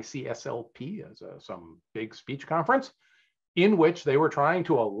 ICSLP as some big speech conference in which they were trying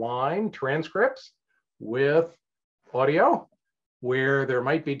to align transcripts with audio where there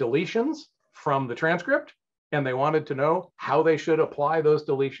might be deletions from the transcript, and they wanted to know how they should apply those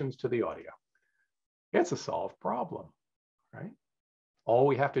deletions to the audio. It's a solved problem, right? All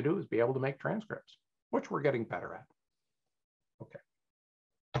we have to do is be able to make transcripts, which we're getting better at. Okay.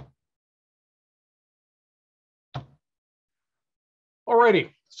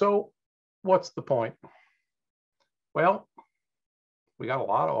 Alrighty, so what's the point? Well, we got a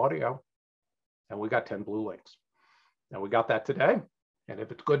lot of audio and we got 10 blue links. And we got that today. And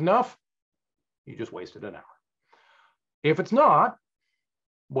if it's good enough, you just wasted an hour. If it's not,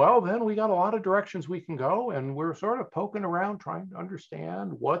 well, then we got a lot of directions we can go, and we're sort of poking around trying to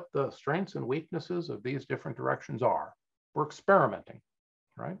understand what the strengths and weaknesses of these different directions are. We're experimenting,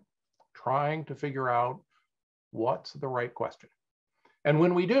 right? Trying to figure out what's the right question. And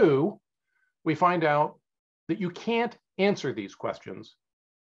when we do, we find out that you can't answer these questions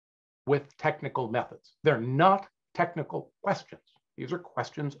with technical methods. They're not technical questions. These are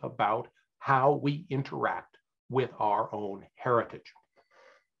questions about how we interact with our own heritage,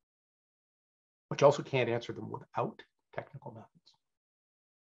 which also can't answer them without technical methods.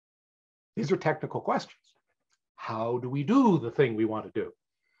 These are technical questions. How do we do the thing we want to do?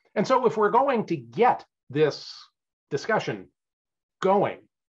 And so if we're going to get this discussion going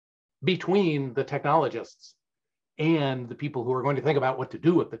between the technologists and the people who are going to think about what to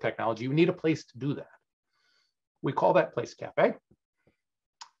do with the technology, you need a place to do that. We call that place Cafe.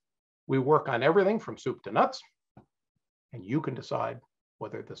 We work on everything from soup to nuts, and you can decide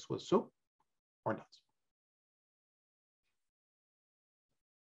whether this was soup or nuts.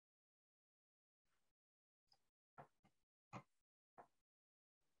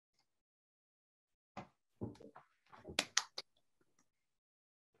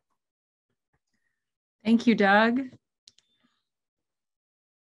 Thank you, Doug.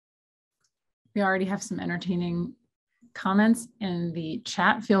 We already have some entertaining comments in the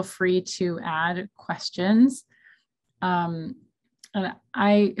chat. Feel free to add questions. And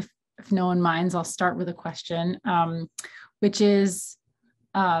if no one minds, I'll start with a question, which is,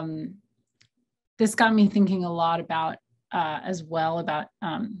 this got me thinking a lot about, as well, about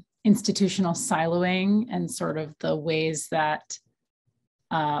institutional siloing and sort of the ways that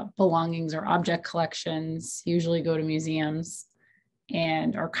belongings or object collections usually go to museums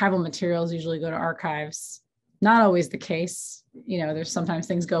and archival materials usually go to archives. Not always the case. There's sometimes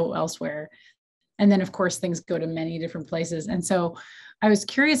things go elsewhere. And then of course, things go to many different places. And so I was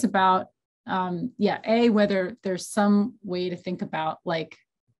curious about, whether there's some way to think about, like,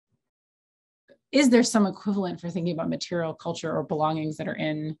 is there some equivalent for thinking about material culture or belongings that are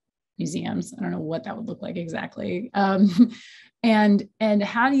in museums? I don't know what that would look like exactly. And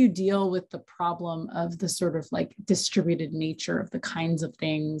how do you deal with the problem of the sort of like distributed nature of the kinds of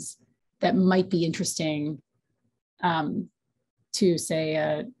things that might be interesting to, say,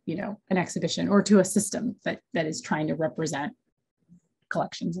 an exhibition or to a system that is trying to represent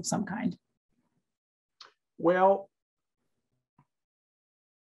collections of some kind? Well,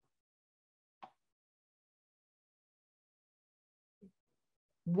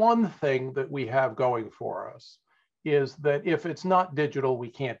 one thing that we have going for us is that if it's not digital, we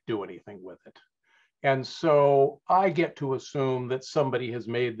can't do anything with it. And so I get to assume that somebody has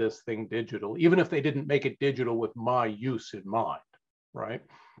made this thing digital, even if they didn't make it digital with my use in mind, right?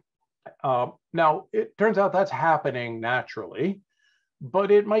 Now, it turns out that's happening naturally, but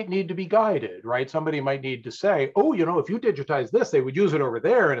it might need to be guided, right? Somebody might need to say, oh, if you digitize this, they would use it over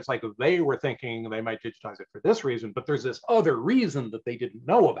there. And it's like they were thinking they might digitize it for this reason, but there's this other reason that they didn't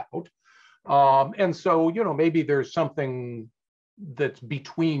know about. And so, maybe there's something that's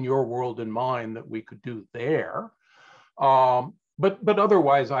between your world and mine that we could do there. but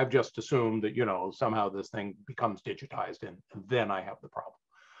otherwise, I've just assumed that, you know, somehow this thing becomes digitized and then I have the problem.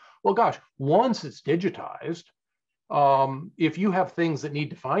 Well, gosh, once it's digitized, if you have things that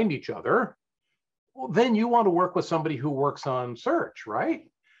need to find each other, well, then you want to work with somebody who works on search, right?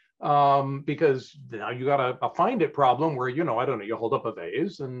 Because now you got a find it problem where, you know, I don't know, you hold up a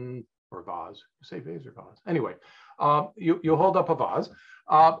vase or vase. You say vase or vase? Anyway, you hold up a vase,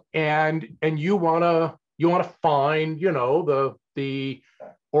 and you want to find, you know, the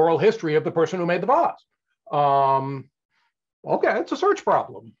oral history of the person who made the vase. Okay, it's a search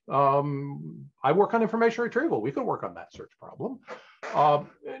problem. I work on information retrieval. We can work on that search problem.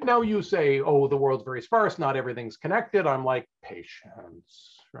 Now you say, oh, the world's very sparse, not everything's connected. I'm like,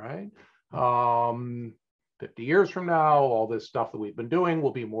 patience, right? 50 years from now, all this stuff that we've been doing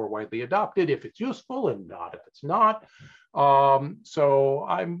will be more widely adopted if it's useful and not if it's not. So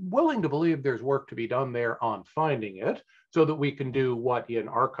I'm willing to believe there's work to be done there on finding it so that we can do what in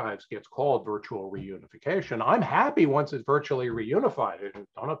archives gets called virtual reunification. I'm happy once it's virtually reunified. I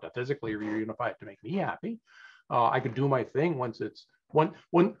don't have to physically reunify it to make me happy. I can do my thing once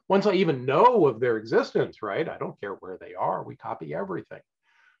I even know of their existence, right? I don't care where they are. We copy everything,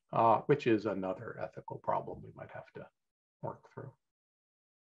 which is another ethical problem we might have to work through.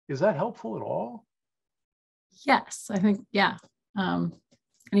 Is that helpful at all? Yes, I think, yeah.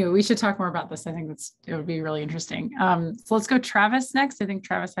 Anyway, we should talk more about this. I think it would be really interesting. So let's go Travis next. I think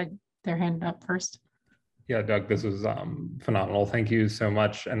Travis had their hand up first. Yeah, Doug, this was phenomenal. Thank you so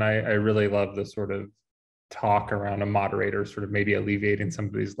much. And I really love the sort of talk around a moderator sort of maybe alleviating some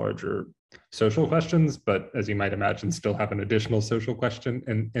of these larger social questions, but as you might imagine, still have an additional social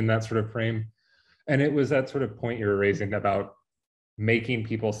question in that sort of frame. And it was that sort of point you were raising about making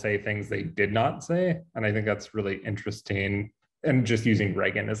people say things they did not say. And I think that's really interesting. And just using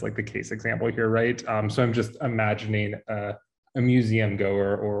Reagan as like the case example here, right? So I'm just imagining a museum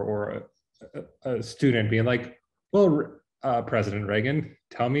goer or a student being like, well, President Reagan,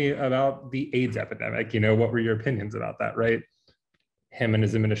 tell me about the AIDS epidemic. You know, what were your opinions about that, right? Him and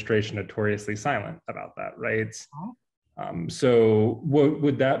his administration notoriously silent about that, right? So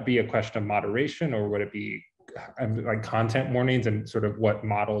would that be a question of moderation, or would it be like content warnings, and sort of what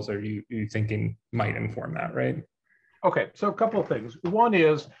models are you thinking might inform that, right? Okay, so a couple of things. One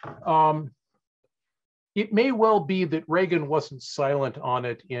is, it may well be that Reagan wasn't silent on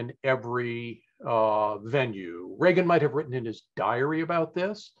it in every venue. Reagan might have written in his diary about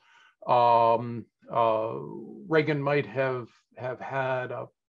this. Reagan might have had a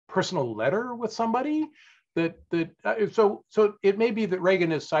personal letter with somebody so it may be that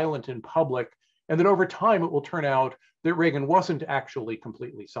Reagan is silent in public, and that over time it will turn out that Reagan wasn't actually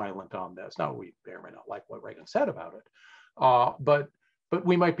completely silent on this. Now, we may or may not like what Reagan said about it, but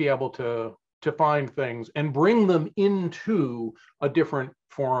we might be able to find things and bring them into a different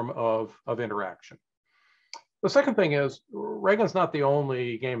form of interaction. The second thing is, Reagan's not the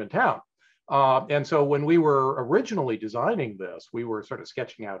only game in town. And so when we were originally designing this, we were sort of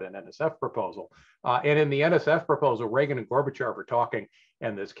sketching out an NSF proposal. And in the NSF proposal, Reagan and Gorbachev are talking,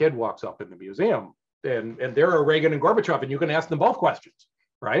 and this kid walks up in the museum, and there are Reagan and Gorbachev, and you can ask them both questions,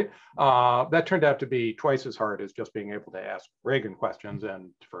 right? That turned out to be twice as hard as just being able to ask Reagan questions. And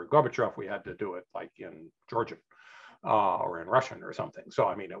for Gorbachev, we had to do it like in Georgian or in Russian or something. So,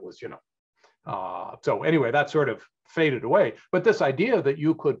 I mean, it was, you know, so anyway, that sort of faded away. But this idea that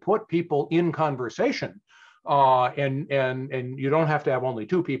you could put people in conversation and you don't have to have only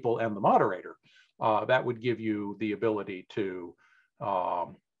two people and the moderator, that would give you the ability to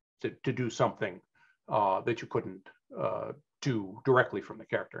do something that you couldn't do directly from the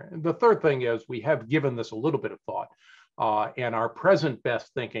character. And the third thing is, we have given this a little bit of thought, and our present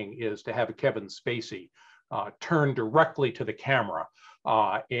best thinking is to have a Kevin Spacey turn directly to the camera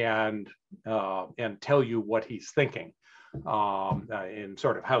and tell you what he's thinking in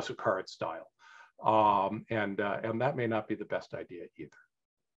sort of House of Cards style, and that may not be the best idea either.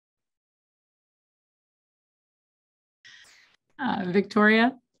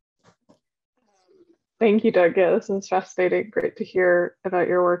 Victoria. Thank you, Doug. Yeah, this is fascinating. Great to hear about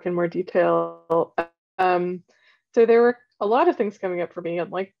your work in more detail. So there were a lot of things coming up for me,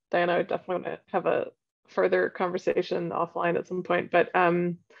 and like Diana, I would definitely want to have a further conversation offline at some point. But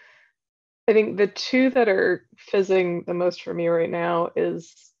I think the two that are fizzing the most for me right now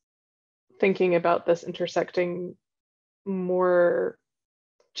is thinking about this intersecting more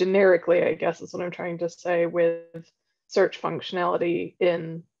generically, I guess is what I'm trying to say, with search functionality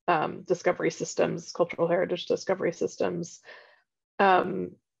in discovery systems, cultural heritage discovery systems. Do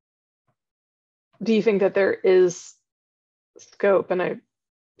you think that there is scope, and I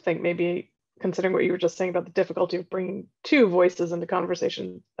think maybe considering what you were just saying about the difficulty of bringing two voices into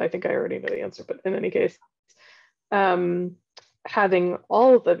conversation, I think I already know the answer, but in any case, having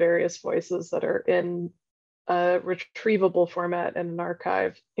all the various voices that are in a retrievable format and an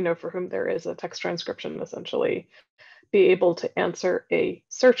archive, for whom there is a text transcription, essentially, be able to answer a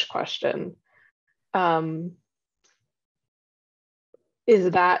search question.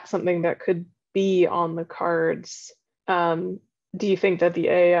 Is that something that could be on the cards? Do you think that the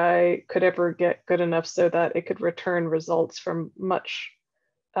AI could ever get good enough so that it could return results from much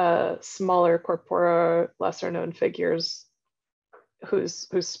smaller corpora, lesser known figures whose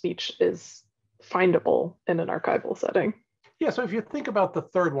speech is findable in an archival setting? Yeah, so if you think about the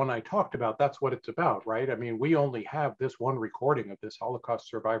third one I talked about, that's what it's about, right? I mean, we only have this one recording of this Holocaust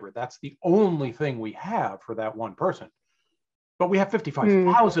survivor. That's the only thing we have for that one person. But we have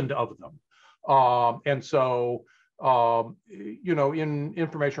 55,000 of them. And so, in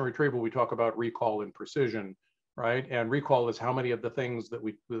information retrieval, we talk about recall and precision, right? And recall is how many of the things that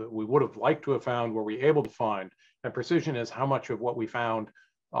we would have liked to have found were we able to find. And precision is how much of what we found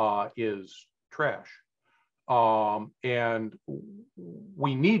is trash. And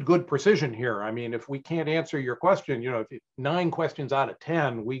we need good precision here. I mean, if we can't answer your question, if 9 questions out of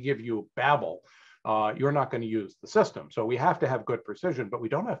 10, we give you babble, you're not going to use the system. So we have to have good precision, but we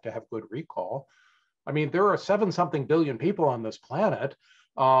don't have to have good recall. I mean, there are 7-something billion people on this planet,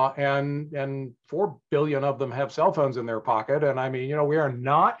 and 4 billion of them have cell phones in their pocket. And I mean, we are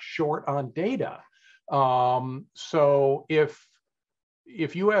not short on data. So if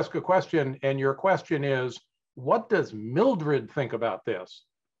you ask a question and your question is, what does Mildred think about this?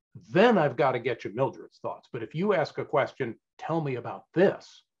 Then I've got to get you Mildred's thoughts. But if you ask a question, tell me about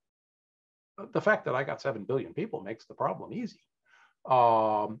this, the fact that I got 7 billion people makes the problem easy.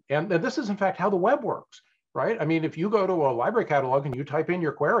 And this is in fact how the web works, right? I mean, if you go to a library catalog and you type in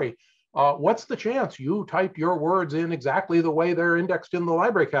your query, what's the chance you type your words in exactly the way they're indexed in the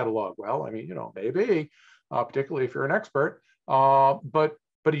library catalog? Well, I mean, maybe, particularly if you're an expert, but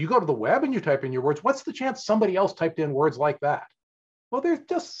if you go to the web and you type in your words, what's the chance somebody else typed in words like that? Well, there's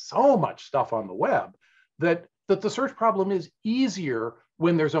just so much stuff on the web that the search problem is easier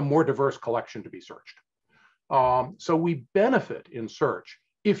when there's a more diverse collection to be searched. So we benefit in search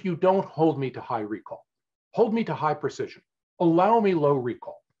if you don't hold me to high recall. Hold me to high precision. Allow me low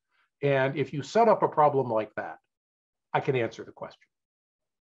recall. And if you set up a problem like that, I can answer the question.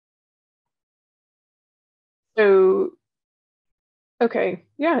 So, okay,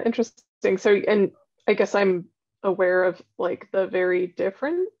 yeah, interesting. So, and I guess I'm aware of like the very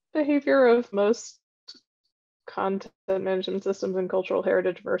different behavior of most content management systems and cultural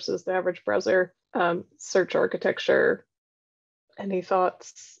heritage versus the average browser. Search architecture. Any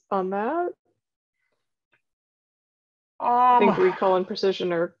thoughts on that? I think recall and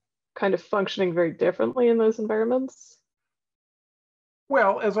precision are kind of functioning very differently in those environments.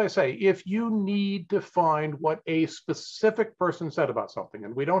 Well, as I say, if you need to find what a specific person said about something,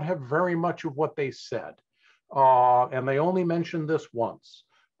 and we don't have very much of what they said, and they only mentioned this once,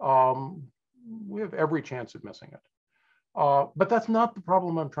 we have every chance of missing it. But that's not the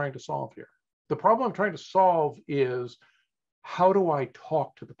problem I'm trying to solve here. The problem I'm trying to solve is, how do I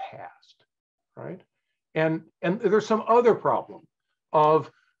talk to the past, right? And there's some other problem of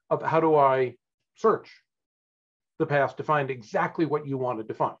how do I search the past to find exactly what you wanted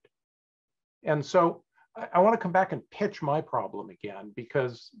to find. And so I want to come back and pitch my problem again,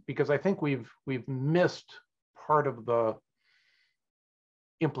 because I think we've missed part of the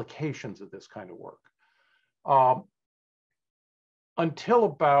implications of this kind of work. Until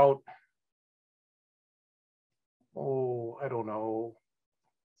about, I don't know,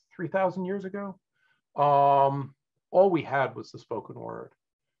 3,000 years ago, all we had was the spoken word.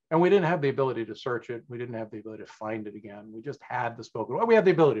 And we didn't have the ability to search it. We didn't have the ability to find it again. We just had the spoken word. We had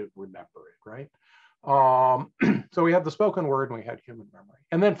the ability to remember it, right? So we had the spoken word and we had human memory.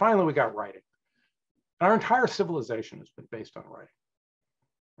 And then finally we got writing. Our entire civilization has been based on writing,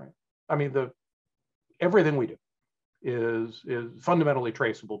 right? I mean, everything we do is fundamentally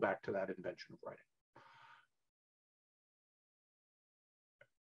traceable back to that invention of writing.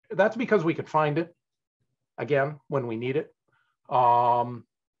 That's because we could find it, again, when we need it.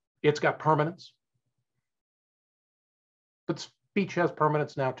 It's got permanence. But speech has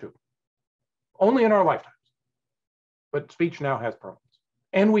permanence now too. Only in our lifetimes. But speech now has permanence.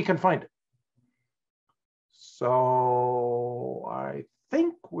 And we can find it. So I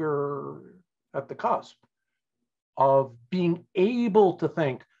think we're at the cusp of being able to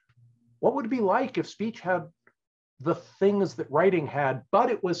think, what would it be like if speech had the things that writing had, but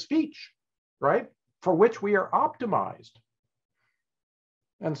it was speech, right? For which we are optimized.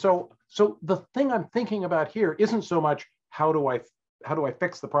 And so the thing I'm thinking about here isn't so much how do I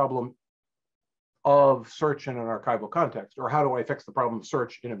fix the problem of search in an archival context, or how do I fix the problem of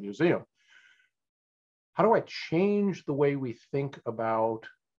search in a museum? How do I change the way we think about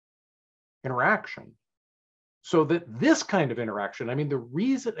interaction so that this kind of interaction, I mean, the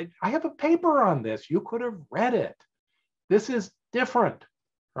reason, I have a paper on this, you could have read it. This is different,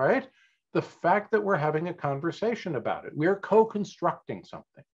 right? The fact that we're having a conversation about it, we're co-constructing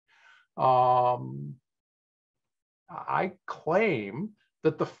something. I claim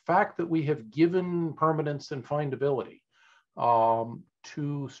that the fact that we have given permanence and findability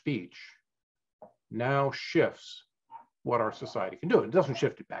to speech now shifts what our society can do. It doesn't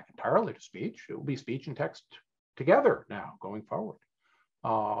shift it back entirely to speech. It will be speech and text together now going forward.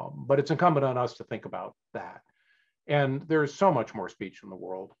 But it's incumbent on us to think about that. And there's so much more speech in the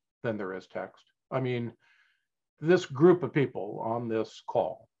world than there is text. I mean, this group of people on this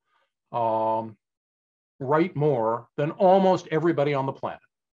call write more than almost everybody on the planet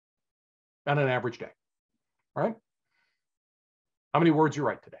on an average day, right? How many words you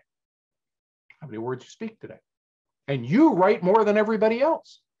write today? How many words you speak today? And you write more than everybody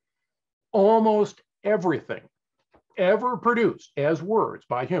else. Almost everything ever produced as words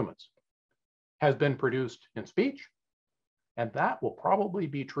by humans has been produced in speech, and that will probably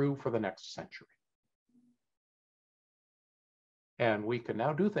be true for the next century. And we can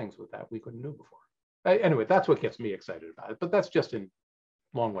now do things with that we couldn't do before. Anyway, that's what gets me excited about it, but that's just a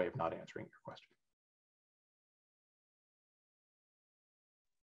long way of not answering your question.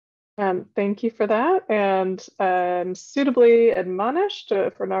 Thank you for that, and suitably admonished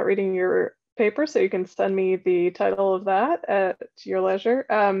for not reading your paper, so you can send me the title of that at your leisure.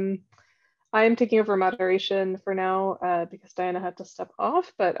 I am taking over moderation for now because Diana had to step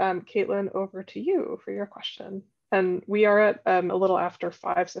off, but Caitlin, over to you for your question. And we are at a little after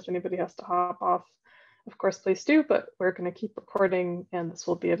 5, so if anybody has to hop off, of course, please do, but we're going to keep recording and this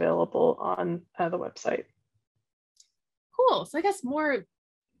will be available on the website. Cool, so I guess more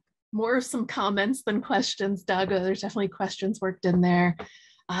of some comments than questions, Doug. There's definitely questions worked in there.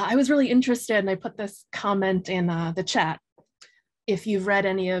 I was really interested, and I put this comment in the chat. If you've read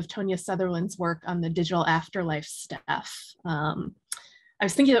any of Tonya Sutherland's work on the digital afterlife stuff. I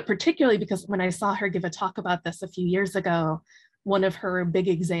was thinking of it particularly because when I saw her give a talk about this a few years ago, one of her big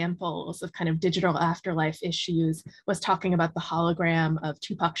examples of kind of digital afterlife issues was talking about the hologram of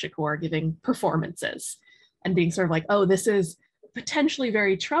Tupac Shakur giving performances and being sort of like, oh, this is potentially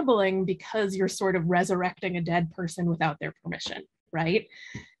very troubling because you're sort of resurrecting a dead person without their permission, right?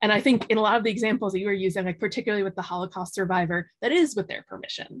 And I think in a lot of the examples that you were using, like particularly with the Holocaust survivor, that is with their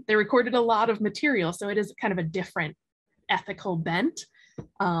permission. They recorded a lot of material, so it is kind of a different ethical bent.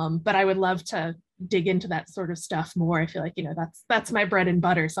 But I would love to dig into that sort of stuff more. I feel like, you know, that's my bread and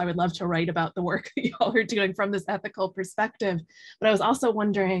butter. So I would love to write about the work that y'all are doing from this ethical perspective. But I was also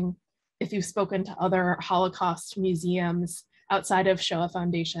wondering if you've spoken to other Holocaust museums outside of Shoah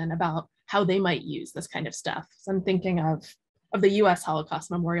Foundation about how they might use this kind of stuff. So I'm thinking of the US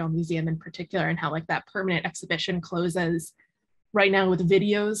Holocaust Memorial Museum in particular, and how like that permanent exhibition closes right now with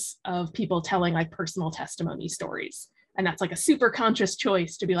videos of people telling like personal testimony stories. And that's like a super conscious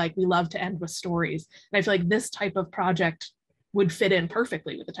choice to be like, we love to end with stories. And I feel like this type of project would fit in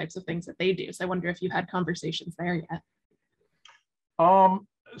perfectly with the types of things that they do. So I wonder if you've had conversations there yet.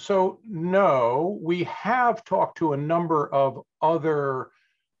 So no, we have talked to a number of other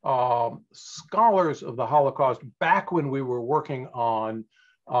scholars of the Holocaust back when we were working on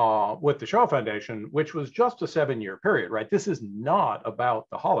with the Shoah Foundation, which was just a 7-year period, right? This is not about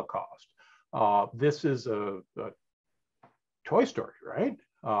the Holocaust. This is a Toy Story, right?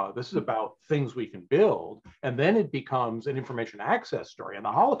 This is about things we can build, and then it becomes an information access story. And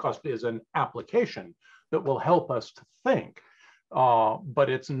the Holocaust is an application that will help us to think, but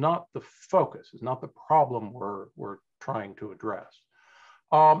it's not the focus. It's not the problem we're trying to address.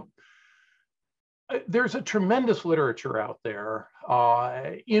 There's a tremendous literature out there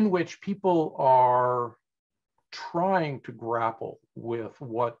in which people are trying to grapple with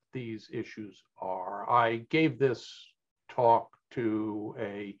what these issues are. I gave this talk to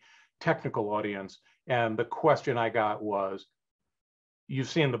a technical audience, and the question I got was, you've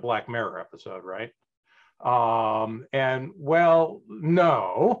seen the Black Mirror episode, right? And well,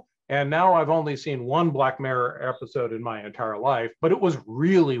 no. And now I've only seen one Black Mirror episode in my entire life, but it was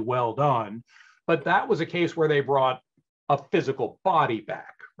really well done. But that was a case where they brought a physical body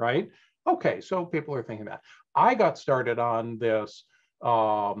back, right? Okay, so people are thinking that. I got started on this,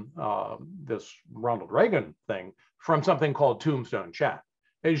 this Ronald Reagan thing from something called Tombstone Chat.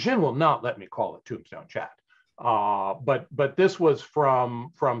 And Jin will not let me call it Tombstone Chat. But this was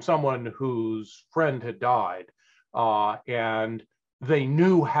from someone whose friend had died, and they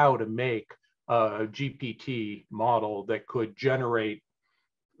knew how to make a GPT model that could generate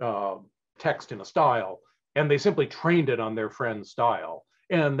text in a style, and they simply trained it on their friend's style.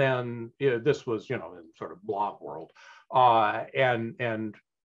 And then this was, in sort of blog world, and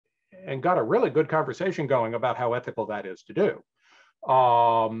got a really good conversation going about how ethical that is to do.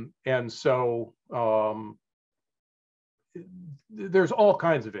 And so there's all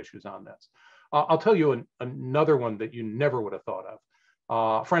kinds of issues on this. I'll tell you another one that you never would have thought of.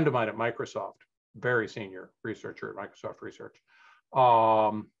 A friend of mine at Microsoft, very senior researcher at Microsoft Research,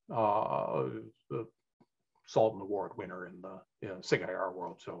 the Salton Award winner in the SIG-IR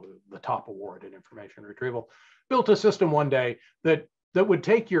world, so the top award in information retrieval, built a system one day that would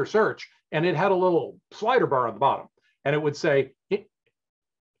take your search, and it had a little slider bar on the bottom, and it would say,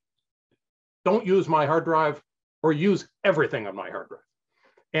 don't use my hard drive, or use everything on my hard drive.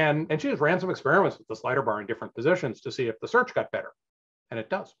 And she just ran some experiments with the slider bar in different positions to see if the search got better. And it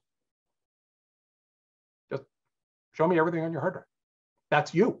does. Just show me everything on your hard drive.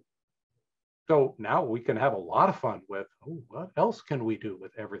 That's you. So now we can have a lot of fun with, what else can we do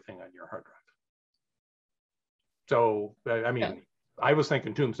with everything on your hard drive? So, I mean, yeah. I was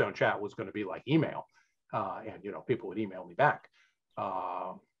thinking Tombstone Chat was going to be like email. And, people would email me back,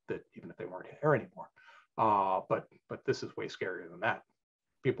 that even if they weren't here anymore. But this is way scarier than that.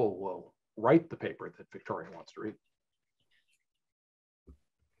 People will write the paper that Victoria wants to read.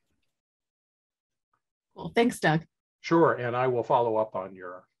 Well, thanks, Doug. Sure, and I will follow up on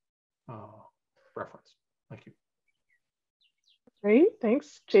your reference. Thank you. Great,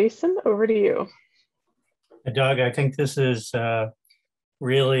 thanks. Jason, over to you. Doug, I think this is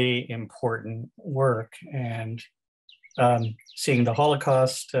really important work, and seeing the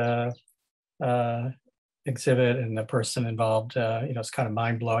Holocaust exhibit and the person involved, it's kind of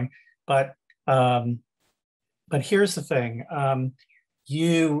mind-blowing. But here's the thing: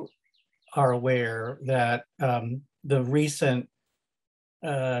 you are aware that the recent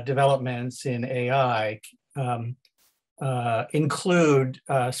developments in AI include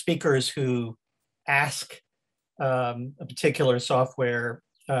speakers who ask a particular software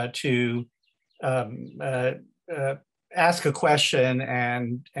to ask a question,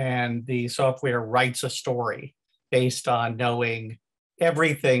 and the software writes a story based on knowing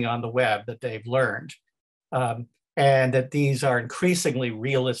everything on the web that they've learned, and that these are increasingly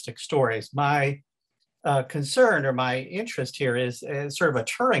realistic stories. My concern or my interest here is sort of a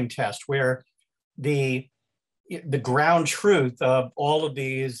Turing test, where the ground truth of all of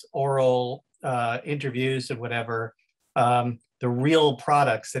these oral interviews and whatever, the real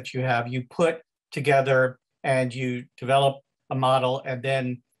products that you have, you put together and you develop a model, and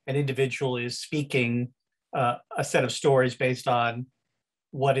then an individual is speaking a set of stories based on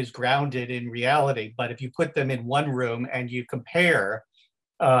what is grounded in reality. But if you put them in one room and you compare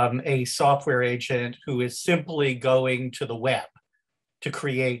a software agent who is simply going to the web to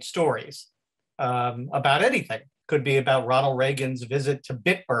create stories about anything, could be about Ronald Reagan's visit to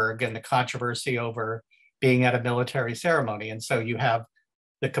Bitburg and the controversy over being at a military ceremony. And so you have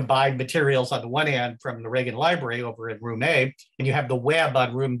the combined materials on the one hand from the Reagan Library over in room A, and you have the web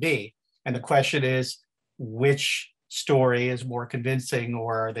on room B. And the question is, which story is more convincing,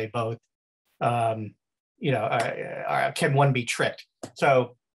 or are they both, can one be tricked?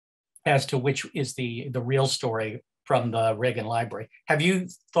 So as to which is the real story from the Reagan Library. Have you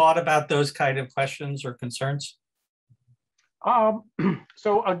thought about those kind of questions or concerns?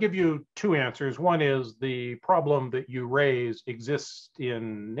 So I'll give you two answers. One is the problem that you raise exists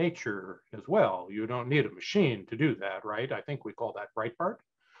in nature as well. You don't need a machine to do that, right? I think we call that Breitbart.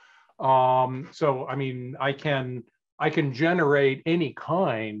 So I mean, I can generate any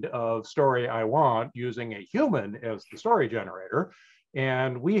kind of story I want using a human as the story generator.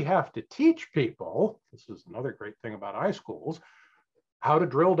 And we have to teach people, this is another great thing about iSchools, how to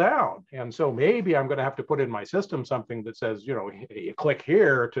drill down. And so maybe I'm going to have to put in my system something that says, you click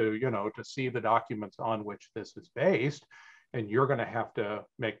here to, to see the documents on which this is based. And you're going to have to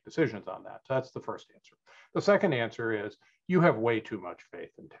make decisions on that. So that's the first answer. The second answer is you have way too much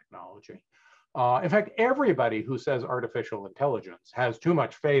faith in technology. In fact, everybody who says artificial intelligence has too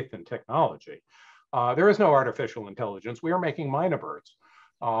much faith in technology. There is no artificial intelligence. We are making minor birds.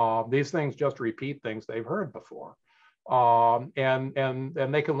 These things just repeat things they've heard before. And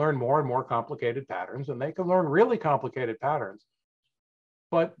they can learn more and more complicated patterns, and they can learn really complicated patterns,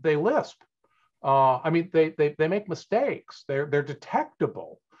 but they lisp. I mean, they make mistakes. They're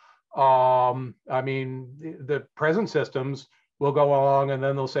detectable. I mean, the present systems will go along and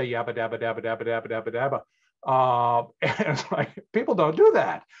then they'll say yabba dabba dabba dabba dabba dabba dabba. And it's like, people don't do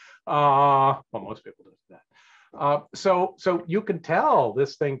that. Well, most people don't do that. So you can tell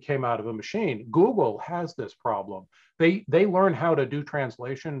this thing came out of a machine. Google has this problem. They learn how to do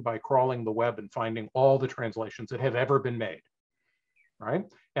translation by crawling the web and finding all the translations that have ever been made, right?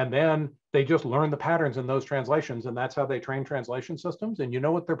 And then they just learn the patterns in those translations, and that's how they train translation systems. And you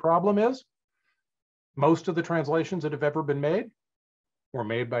know what their problem is? Most of the translations that have ever been made were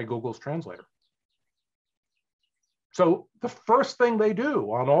made by Google's translator. So the first thing they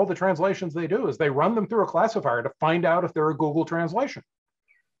do on all the translations they do is they run them through a classifier to find out if they're a Google translation.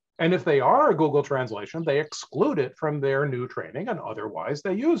 And if they are a Google translation, they exclude it from their new training, and otherwise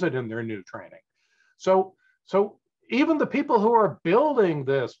they use it in their new training. So even the people who are building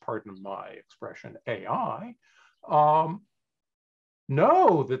this, pardon my expression, AI,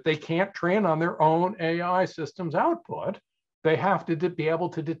 know that they can't train on their own AI system's output. They have to be able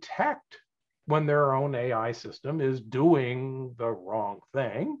to detect when their own AI system is doing the wrong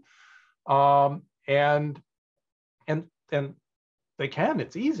thing. And they can,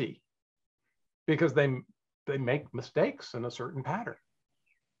 it's easy, because they make mistakes in a certain pattern,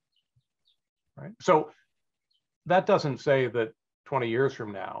 right? So that doesn't say that 20 years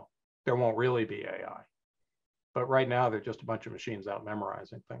from now, there won't really be AI. But right now, they're just a bunch of machines out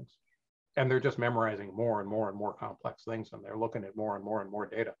memorizing things. And they're just memorizing more and more and more complex things, and they're looking at more and more and more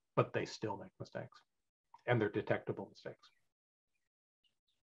data, but they still make mistakes, and they're detectable mistakes.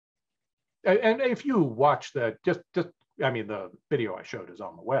 And if you watch the, I mean, the video I showed is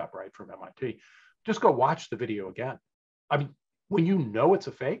on the web, right, from MIT. Just go watch the video again. I mean, when you know it's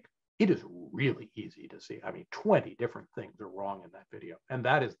a fake, it is really easy to see. I mean, 20 different things are wrong in that video, and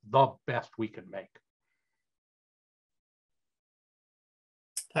that is the best we can make.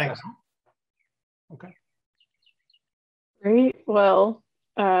 Thanks. Okay. Great. Well,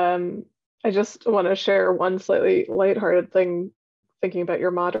 I just want to share one slightly lighthearted thing. Thinking about your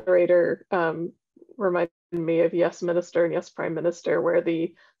moderator reminded me of Yes Minister and Yes Prime Minister, where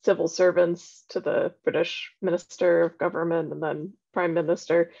the civil servants to the British Minister of Government and then Prime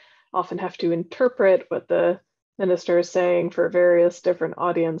Minister often have to interpret what the minister is saying for various different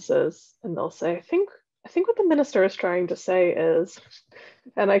audiences. And they'll say, I think what the minister is trying to say is,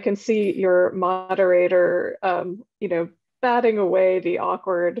 and I can see your moderator, batting away the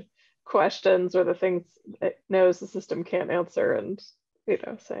awkward questions or the things it knows the system can't answer, and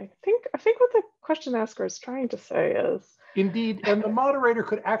saying, I think what the question asker is trying to say is. Indeed, and the moderator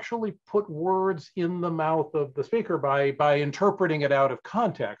could actually put words in the mouth of the speaker by interpreting it out of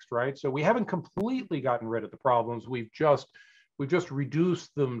context, right? So we haven't completely gotten rid of the problems. We've just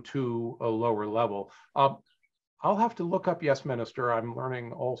reduced them to a lower level. I'll have to look up Yes Minister. I'm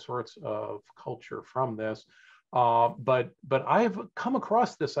learning all sorts of culture from this. But I've come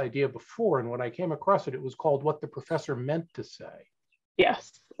across this idea before, and when I came across it, it was called What the Professor Meant to Say.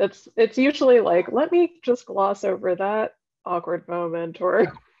 Yes, it's usually like, let me just gloss over that awkward moment,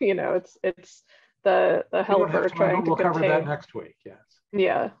 or it's the helper trying to we'll contain. Cover that next week. Yes.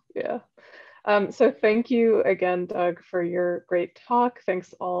 Yeah. So thank you again, Doug, for your great talk.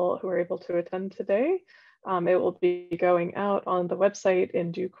 Thanks all who were able to attend today. It will be going out on the website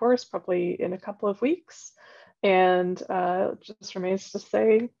in due course, probably in a couple of weeks. And just remains to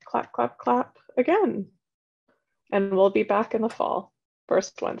say, clap, clap, clap again. And we'll be back in the fall,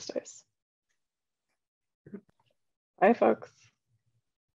 first Wednesdays. Bye, folks.